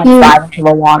place so and, like, dive into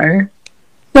the water.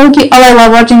 So cute. Oh, I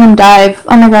love watching them dive.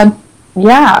 Oh my god.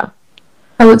 Yeah.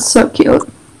 Oh, it's so cute.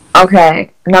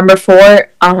 Okay. Number 4,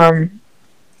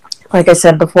 like I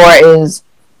said before, is,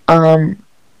 a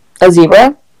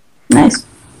zebra. Nice.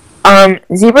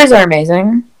 Zebras are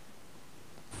amazing.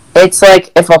 It's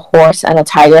like if a horse and a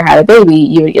tiger had a baby,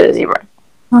 you would get a zebra.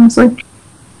 Honestly.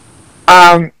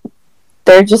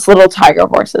 They're just little tiger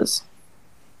horses.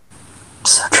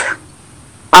 So true.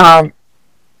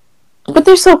 But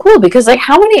they're so cool because, like,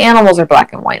 how many animals are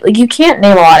black and white? Like, you can't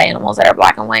name a lot of animals that are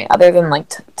black and white other than, like,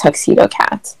 tuxedo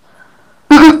cats.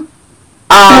 Other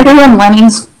than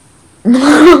Lenny's.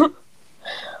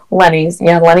 Lenny's.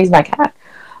 Yeah, Lenny's my cat.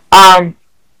 And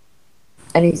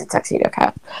he's a tuxedo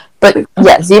cat. But,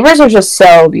 yeah, zebras are just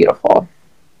so beautiful.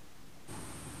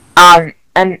 And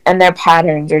their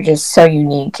patterns are just so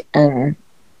unique. And,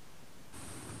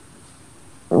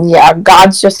 yeah,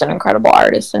 God's just an incredible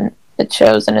artist, and it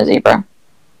shows in a zebra.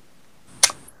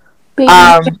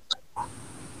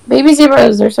 Baby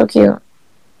zebras, they're so cute.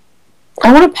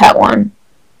 I want to pet one.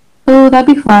 Oh,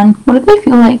 that'd be fun. What do they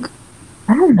feel like?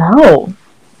 I don't know.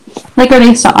 Like, are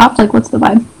they soft? Like, what's the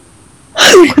vibe?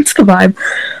 What's the vibe?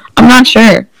 I'm not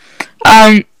sure.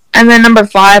 And then number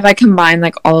 5, I combine,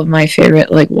 like, all of my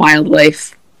favorite, like,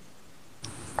 wildlife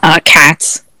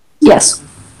cats. Yes.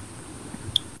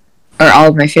 Or all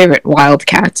of my favorite wild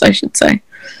cats, I should say.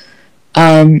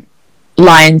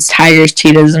 Lions, tigers,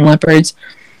 cheetahs, and leopards.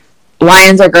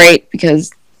 Lions are great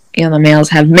because, you know, the males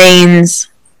have manes.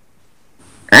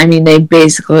 I mean, they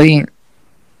basically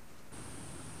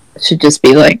should just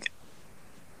be, like,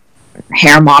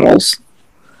 hair models.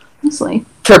 Honestly.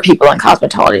 For people in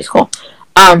cosmetology school.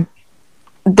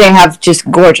 They have just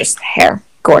gorgeous hair.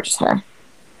 Gorgeous hair.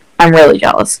 I'm really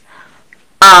jealous.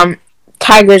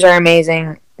 Tigers are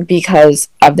amazing because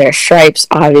of their stripes,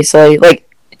 obviously. Like,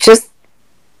 just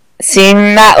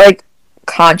seeing that, like,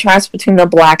 contrast between the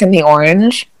black and the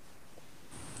orange,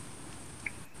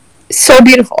 so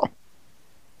beautiful.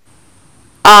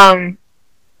 And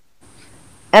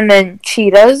then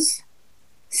cheetahs,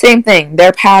 same thing.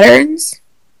 Their patterns,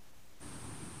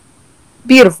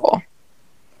 beautiful.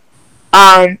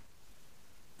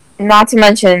 Not to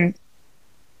mention,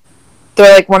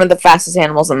 they're, like, one of the fastest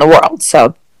animals in the world,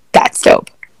 so that's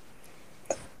dope.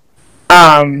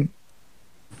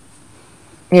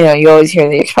 You know, you always hear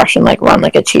the expression, like, run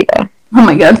like a cheetah. Oh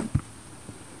my god.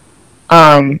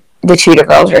 The cheetah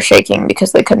girls are shaking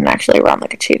because they couldn't actually run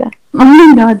like a cheetah. Oh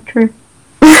my god, true.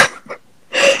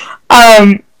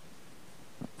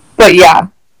 But yeah,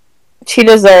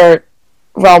 cheetahs are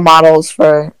role models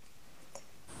for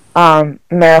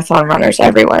marathon runners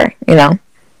everywhere, you know?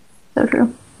 So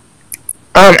true.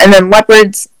 And then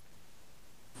leopards,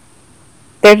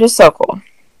 they're just so cool.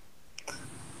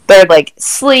 They're, like,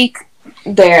 sleek.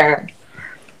 They're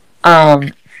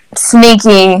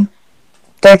sneaky.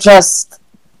 They're just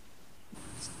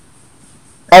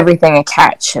everything a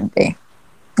cat should be.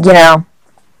 You know?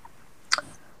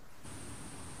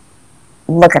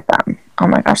 Look at them. Oh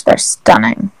my gosh, they're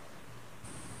stunning.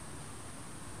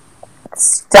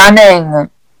 Stunning.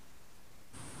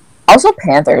 Also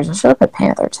panthers. I should have put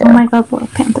panther too. Oh my god,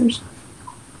 love panthers.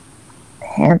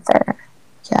 Panther.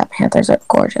 Yeah, panthers are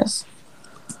gorgeous.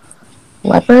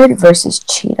 Leopard versus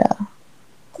cheetah.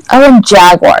 Oh, and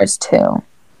jaguars too.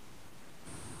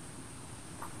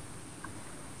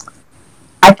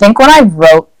 I think when I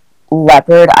wrote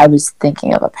leopard, I was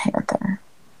thinking of a panther.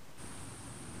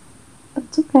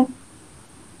 That's okay.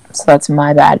 So that's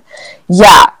my bad.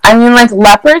 Yeah, I mean, like,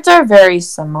 leopards are very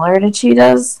similar to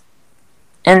cheetahs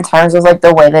in terms of, like,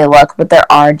 the way they look, but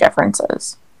there are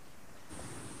differences.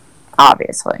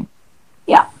 Obviously.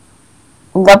 Yeah.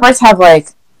 Leopards have, like,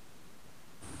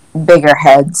 bigger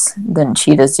heads than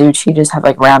cheetahs do. Cheetahs have,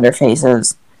 like, rounder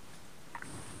faces.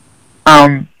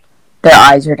 Their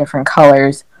eyes are different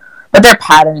colors, but their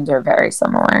patterns are very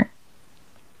similar.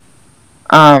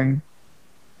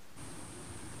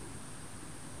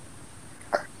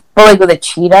 But, like, with a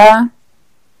cheetah,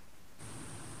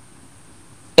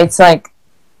 it's, like,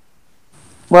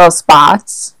 little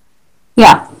spots.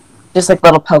 Yeah. Just, like,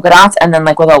 little polka dots. And then,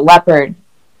 like, with a leopard,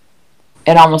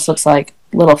 it almost looks like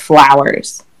little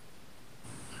flowers.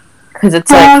 Because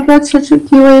it's, like... Oh, that's such a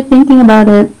cute way of thinking about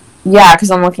it. Yeah, because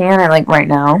I'm looking at it, like, right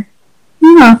now.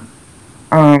 Yeah.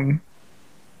 I'm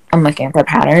looking at their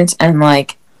patterns. And,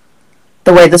 like,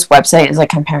 the way this website is, like,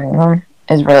 comparing them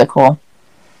is really cool.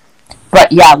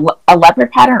 But, yeah, a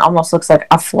leopard pattern almost looks like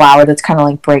a flower that's kind of,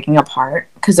 like, breaking apart.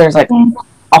 Because there's, like,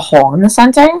 a hole in the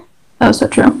center. Oh, so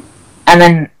true. And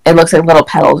then it looks like little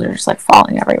petals are just, like,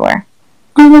 falling everywhere.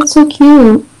 Oh, that's so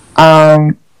cute.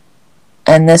 And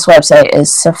this website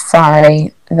is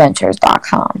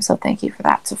safariventures.com. So thank you for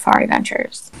that, Safari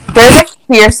Ventures. They're the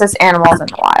fiercest animals in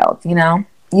the wild, you know?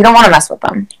 You don't want to mess with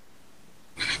them.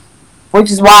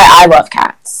 Which is why I love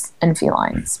cats and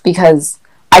felines. Because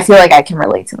I feel like I can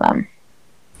relate to them.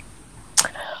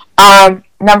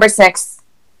 Number 6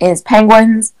 is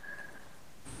penguins.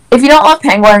 If you don't love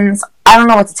penguins, I don't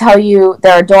know what to tell you.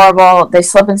 They're adorable. They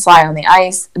slip and slide on the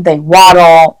ice. They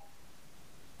waddle.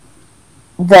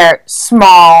 They're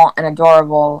small and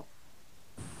adorable.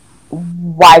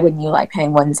 Why wouldn't you like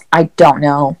penguins? I don't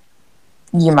know.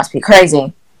 You must be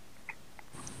crazy.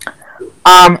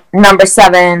 Number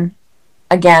 7,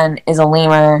 again, is a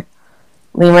lemur.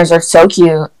 Lemurs are so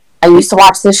cute. I used to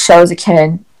watch this show as a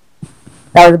kid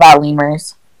that was about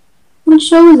lemurs. What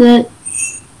show is it?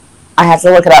 I have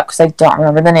to look it up because I don't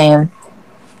remember the name.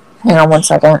 Hang on one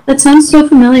second. That sounds so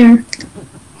familiar.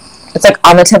 It's like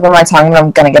on the tip of my tongue, and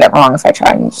I'm going to get it wrong if I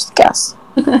try and just guess.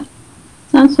 Okay.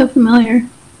 Sounds so familiar.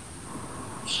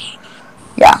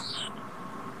 Yeah.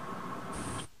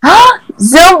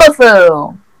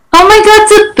 Zumbafoo! Oh my god,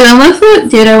 Zaboomafoo?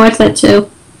 Dude, I watched that too.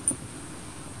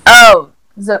 Oh,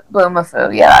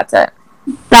 Zaboomafoo. Yeah, that's it.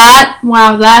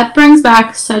 Wow, that brings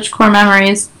back such core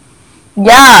memories.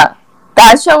 Yeah.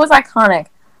 That show was iconic.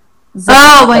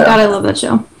 Oh my god, I love that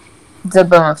show.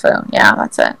 Zaboomafoo. Yeah,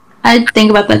 that's it. I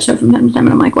think about that show from time to time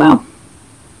and I'm like, wow.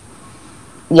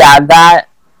 Yeah, that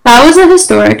was a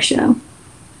historic show.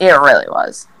 it really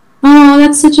was. Oh,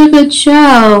 that's such a good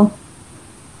show.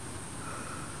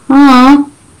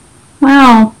 Oh,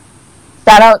 wow.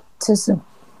 Shout out to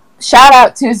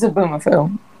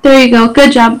Zaboomafoo. There you go.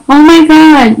 Good job. Oh my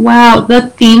god. Wow. The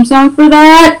theme song for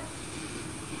that?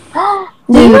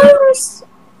 Lemurs?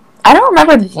 I don't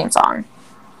remember the theme song.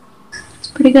 It's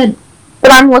pretty good.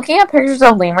 But I'm looking at pictures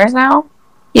of lemurs now.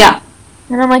 Yeah.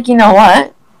 And I'm like, you know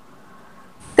what?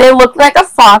 They look like a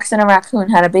fox and a raccoon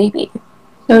had a baby.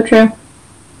 So true.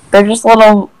 They're just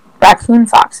little raccoon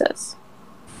foxes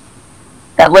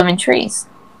that live in trees.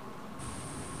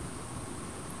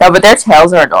 No, but their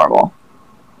tails are adorable.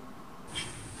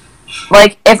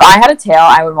 Like, if I had a tail,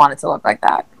 I would want it to look like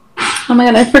that. Oh my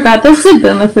god, I forgot that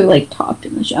Zaboomafoo, like, talked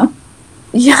in the show.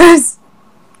 Yes.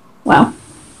 Wow.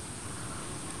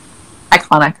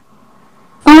 Iconic.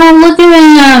 Oh, look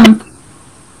at him.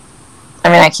 I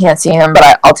mean, I can't see him,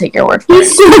 but I'll take your word for it.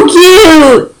 He's so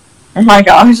cute. Oh my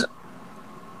gosh.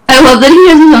 I love that he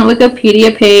has his own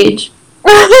Wikipedia page.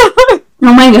 Oh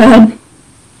my god.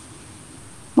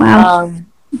 Wow.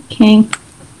 King.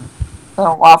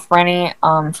 So while Franny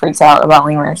freaks out about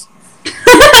lemurs,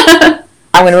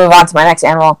 I'm I'm going to move on to my next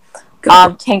animal.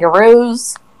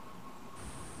 Kangaroos.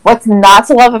 What's not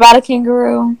to love about a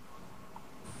kangaroo?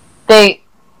 They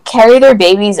carry their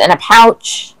babies in a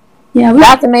pouch. Yeah,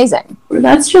 that's amazing.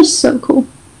 That's just so cool.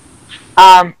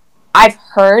 I've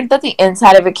heard that the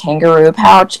inside of a kangaroo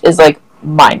pouch is like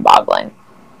mind-boggling.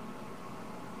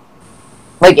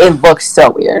 Like, it looks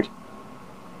so weird.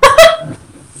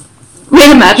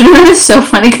 Wait, imagine it is so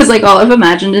funny because like all I've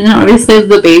imagined is obviously is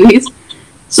the babies.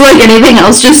 So like anything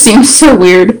else just seems so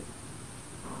weird.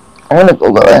 I'm gonna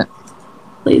Google it.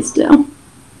 Please do.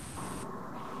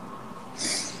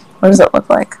 What does it look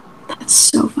like? That's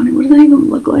so funny. What do they even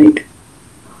look like?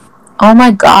 Oh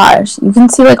my gosh. You can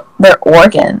see, like, their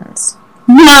organs.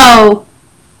 No!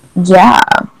 Yeah.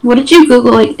 What did you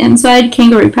Google? Like, inside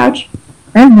kangaroo pouch?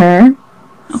 Mm-hmm.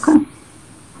 Okay.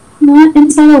 Not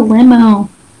inside a limo.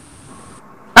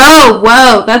 Oh,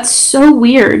 whoa. That's so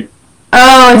weird.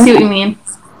 Oh, I see what you mean.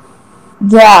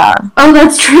 Yeah. Oh,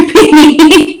 that's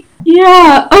trippy.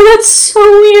 Yeah. Oh, that's so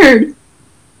weird.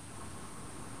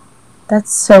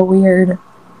 That's so weird.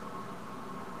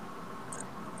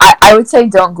 I would say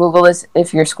don't Google this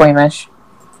if you're squeamish.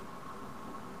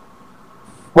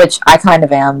 Which I kind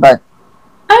of am, but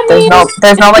there's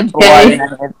no like blood in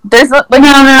it. There's no like,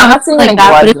 no, I'm not seeing like any that,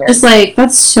 blood but it's here. just like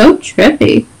that's so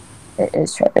trippy. It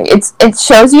is trippy. It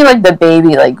shows you like the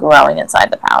baby like growing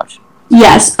inside the pouch.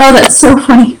 Yes. Oh, that's so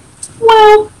funny.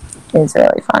 Wow. It's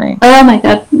really funny. Oh my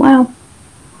god. Wow.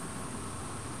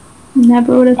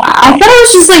 Never would have. Wow. I thought it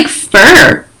was just like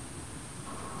fur.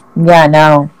 Yeah,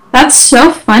 no. That's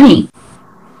so funny.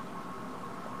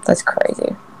 That's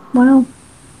crazy. Wow.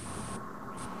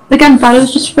 Again, thought it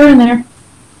was just fur in there.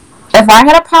 If I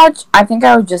had a pouch, I think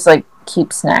I would just like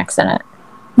keep snacks in it.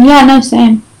 Yeah, no,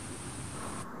 same.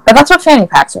 But that's what fanny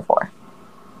packs are for.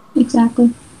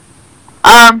 Exactly.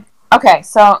 Okay,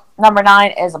 so number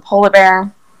 9 is a polar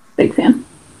bear. Big fan.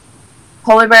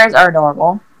 Polar bears are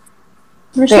adorable.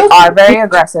 They are very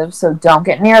aggressive, so don't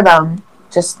get near them.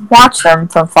 Just watch them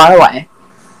from far away.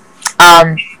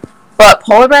 But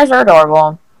polar bears are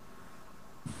adorable.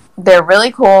 They're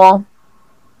really cool.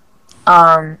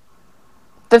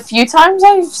 The few times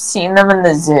I've seen them in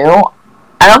the zoo,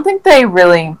 I don't think they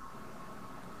really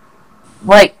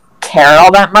like care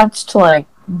all that much to like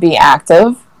be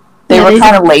active. They were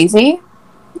kind of lazy.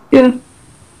 Yeah.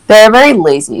 They're a very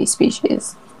lazy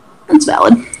species. That's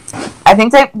valid. I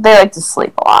think they like to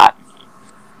sleep a lot.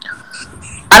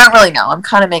 I don't really know. I'm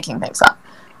kind of making things up.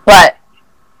 But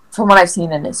from what I've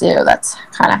seen in a zoo, that's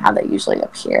kind of how they usually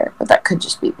appear. But that could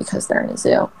just be because they're in a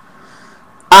zoo.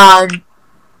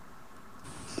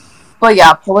 But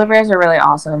yeah, polar bears are really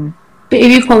awesome.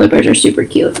 Baby polar bears are super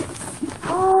cute.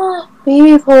 Oh,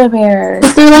 baby polar bears.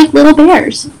 But they're like little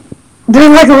bears. They're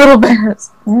like little bears.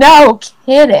 No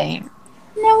kidding.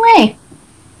 No way.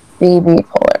 Baby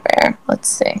polar bear. Let's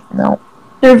see. No.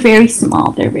 They're very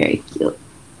small. They're very cute.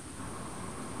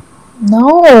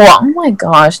 No. Oh my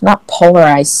gosh. Not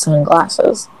polarized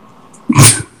sunglasses.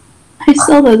 I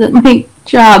sell those at my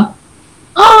job.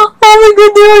 Oh my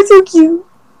god, they are so cute.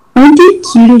 Aren't they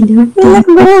cute? I love them. They're like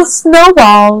little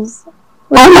snowballs.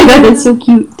 Oh my god, that's so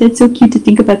cute. That's so cute to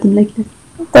think about them like that.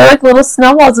 They're like little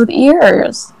snowballs with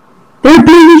ears. They're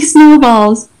baby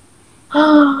snowballs.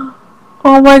 Oh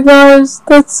my gosh,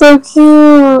 that's so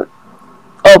cute.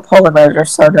 Oh, polar bears are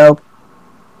so dope.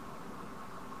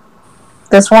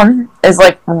 This one is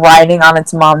like riding on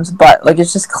its mom's butt. Like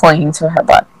it's just clinging to her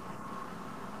butt.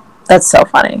 That's so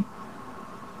funny.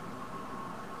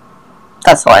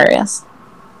 That's hilarious.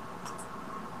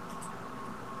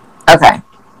 Okay.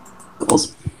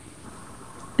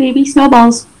 Baby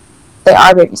snowballs. They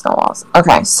are baby snowballs.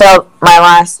 Okay, so my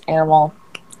last animal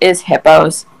is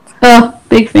hippos. Oh,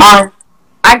 big fan.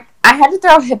 I had to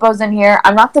throw hippos in here.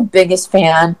 I'm not the biggest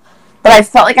fan, but I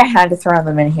felt like I had to throw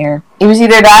them in here. It was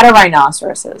either that or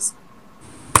rhinoceroses.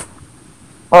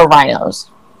 Or rhinos.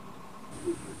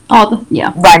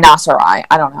 Yeah. Rhinoceri.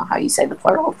 I don't know how you say the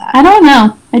plural of that. I don't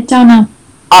know.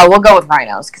 We'll go with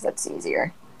rhinos because that's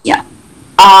easier. Yeah.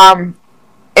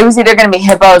 It was either going to be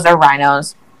hippos or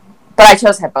rhinos, but I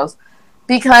chose hippos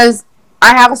because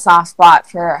I have a soft spot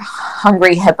for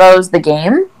Hungry Hippos, the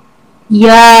game.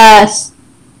 Yes.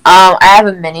 I have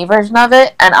a mini version of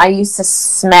it, and I used to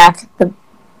smack the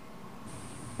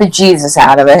Jesus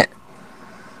out of it.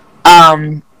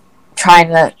 Trying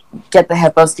to get the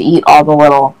hippos to eat all the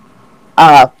little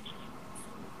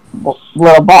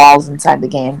balls inside the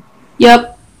game.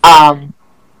 Yep.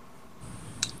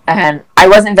 And I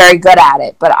wasn't very good at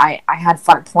it, but I had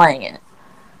fun playing it.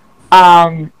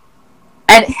 And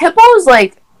hippos,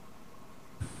 like,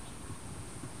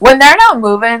 when they're not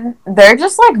moving, they're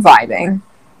just, like, vibing.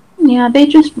 Yeah, they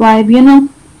just vibe, you know?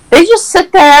 They just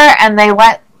sit there and they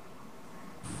let,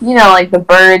 like the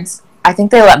birds, I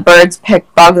think they let birds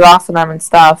pick bugs off of them and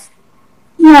stuff.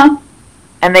 Yeah.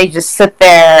 And they just sit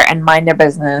there and mind their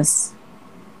business.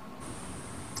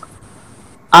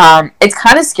 It's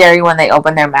kind of scary when they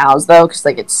open their mouths, though, because,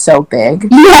 like, it's so big.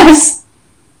 Yes!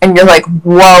 And you're like,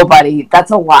 whoa, buddy,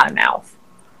 that's a lot of mouth.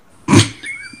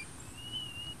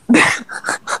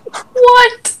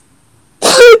 What?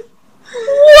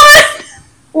 What?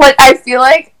 Like, I feel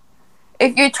like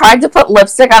if you tried to put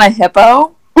lipstick on a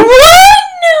hippo... What?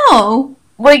 No!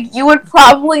 Like, you would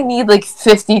probably need, like,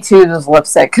 50 tubes of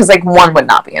lipstick, because, like, one would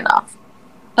not be enough.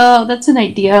 Oh, that's an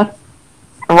idea.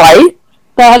 Right?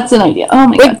 That's an idea. Oh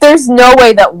my god. Like, there's no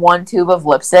way that one tube of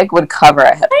lipstick would cover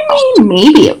a hippo. I mean,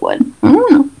 maybe it would. I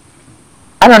don't know.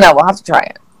 I don't know. We'll have to try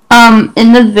it.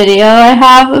 In the video I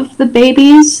have of the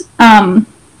babies, I'm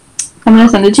gonna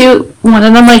send it to you. One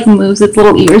of them, like, moves its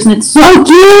little ears, and it's so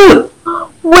cute!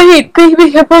 Wait,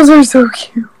 baby hippos are so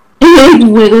cute. It,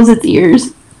 like, wiggles its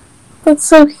ears. That's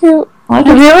so cute. Have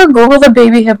you ever Googled a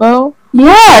baby hippo?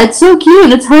 Yeah, it's so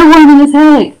cute. It's her holding its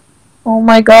head. Oh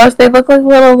my gosh, they look like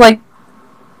little, like...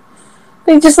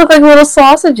 They just look like little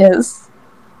sausages.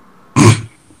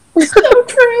 So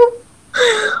true.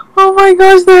 Oh my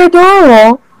gosh, they're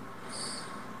adorable.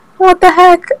 What the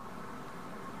heck?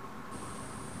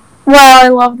 Wow, I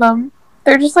love them.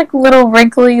 They're just like little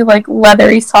wrinkly, like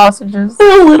leathery sausages.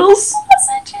 They're little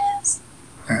sausages.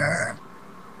 Oh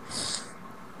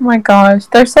my gosh,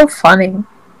 they're so funny.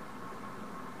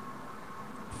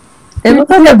 They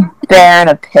look like a bear and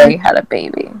a pig had a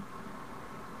baby.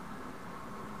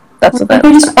 That's what that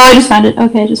is. I just found it.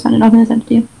 Okay, I just found it. I'm gonna send it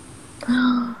to you.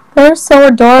 They're so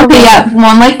adorable. Okay, yeah,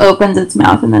 one like opens its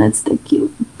mouth and then it's the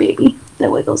cute baby that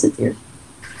wiggles its ears.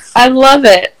 I love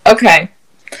it. Okay.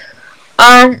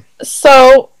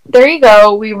 So there you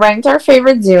go. We ranked our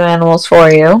favorite zoo animals for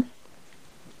you.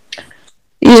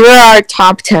 These were our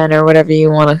top 10 or whatever you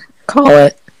want to call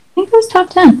it. I think it was top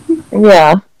 10.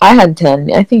 Yeah, I had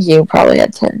 10. I think you probably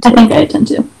had 10 too. I think I had 10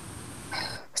 too.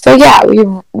 So yeah, we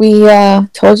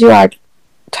told you our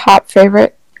top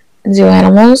favorite zoo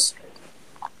animals.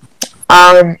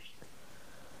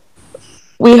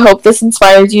 We hope this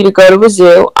inspires you to go to a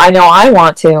zoo. I know I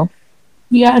want to.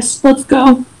 Yes, let's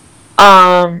go.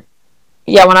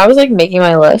 Yeah, when I was like making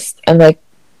my list and like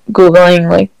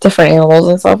Googling like different animals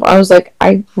and stuff, I was like,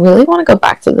 I really want to go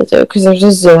back to the zoo because there's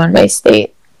a zoo in my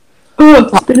state. Ooh,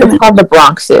 It's called the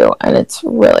Bronx Zoo, and it's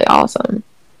really awesome.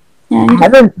 Yeah, I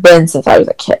haven't been since I was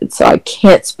a kid, so I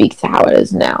can't speak to how it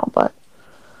is now, but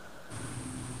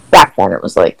back then it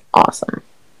was like awesome.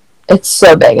 It's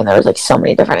so big, and there was like so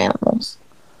many different animals.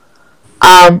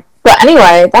 But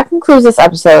anyway, that concludes this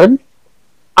episode.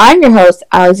 I'm your host,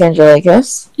 Alexandra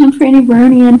Lakis. I'm Franny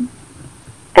Bronian.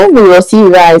 And we will see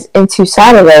you guys in 2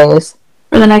 Saturdays.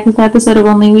 For the next episode of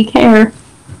Only We Care.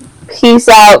 Peace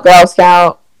out, Girl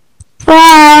Scout.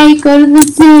 Bye! Go to the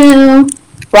zoo!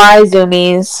 Bye,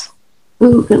 Zoomies.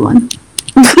 Ooh, good one.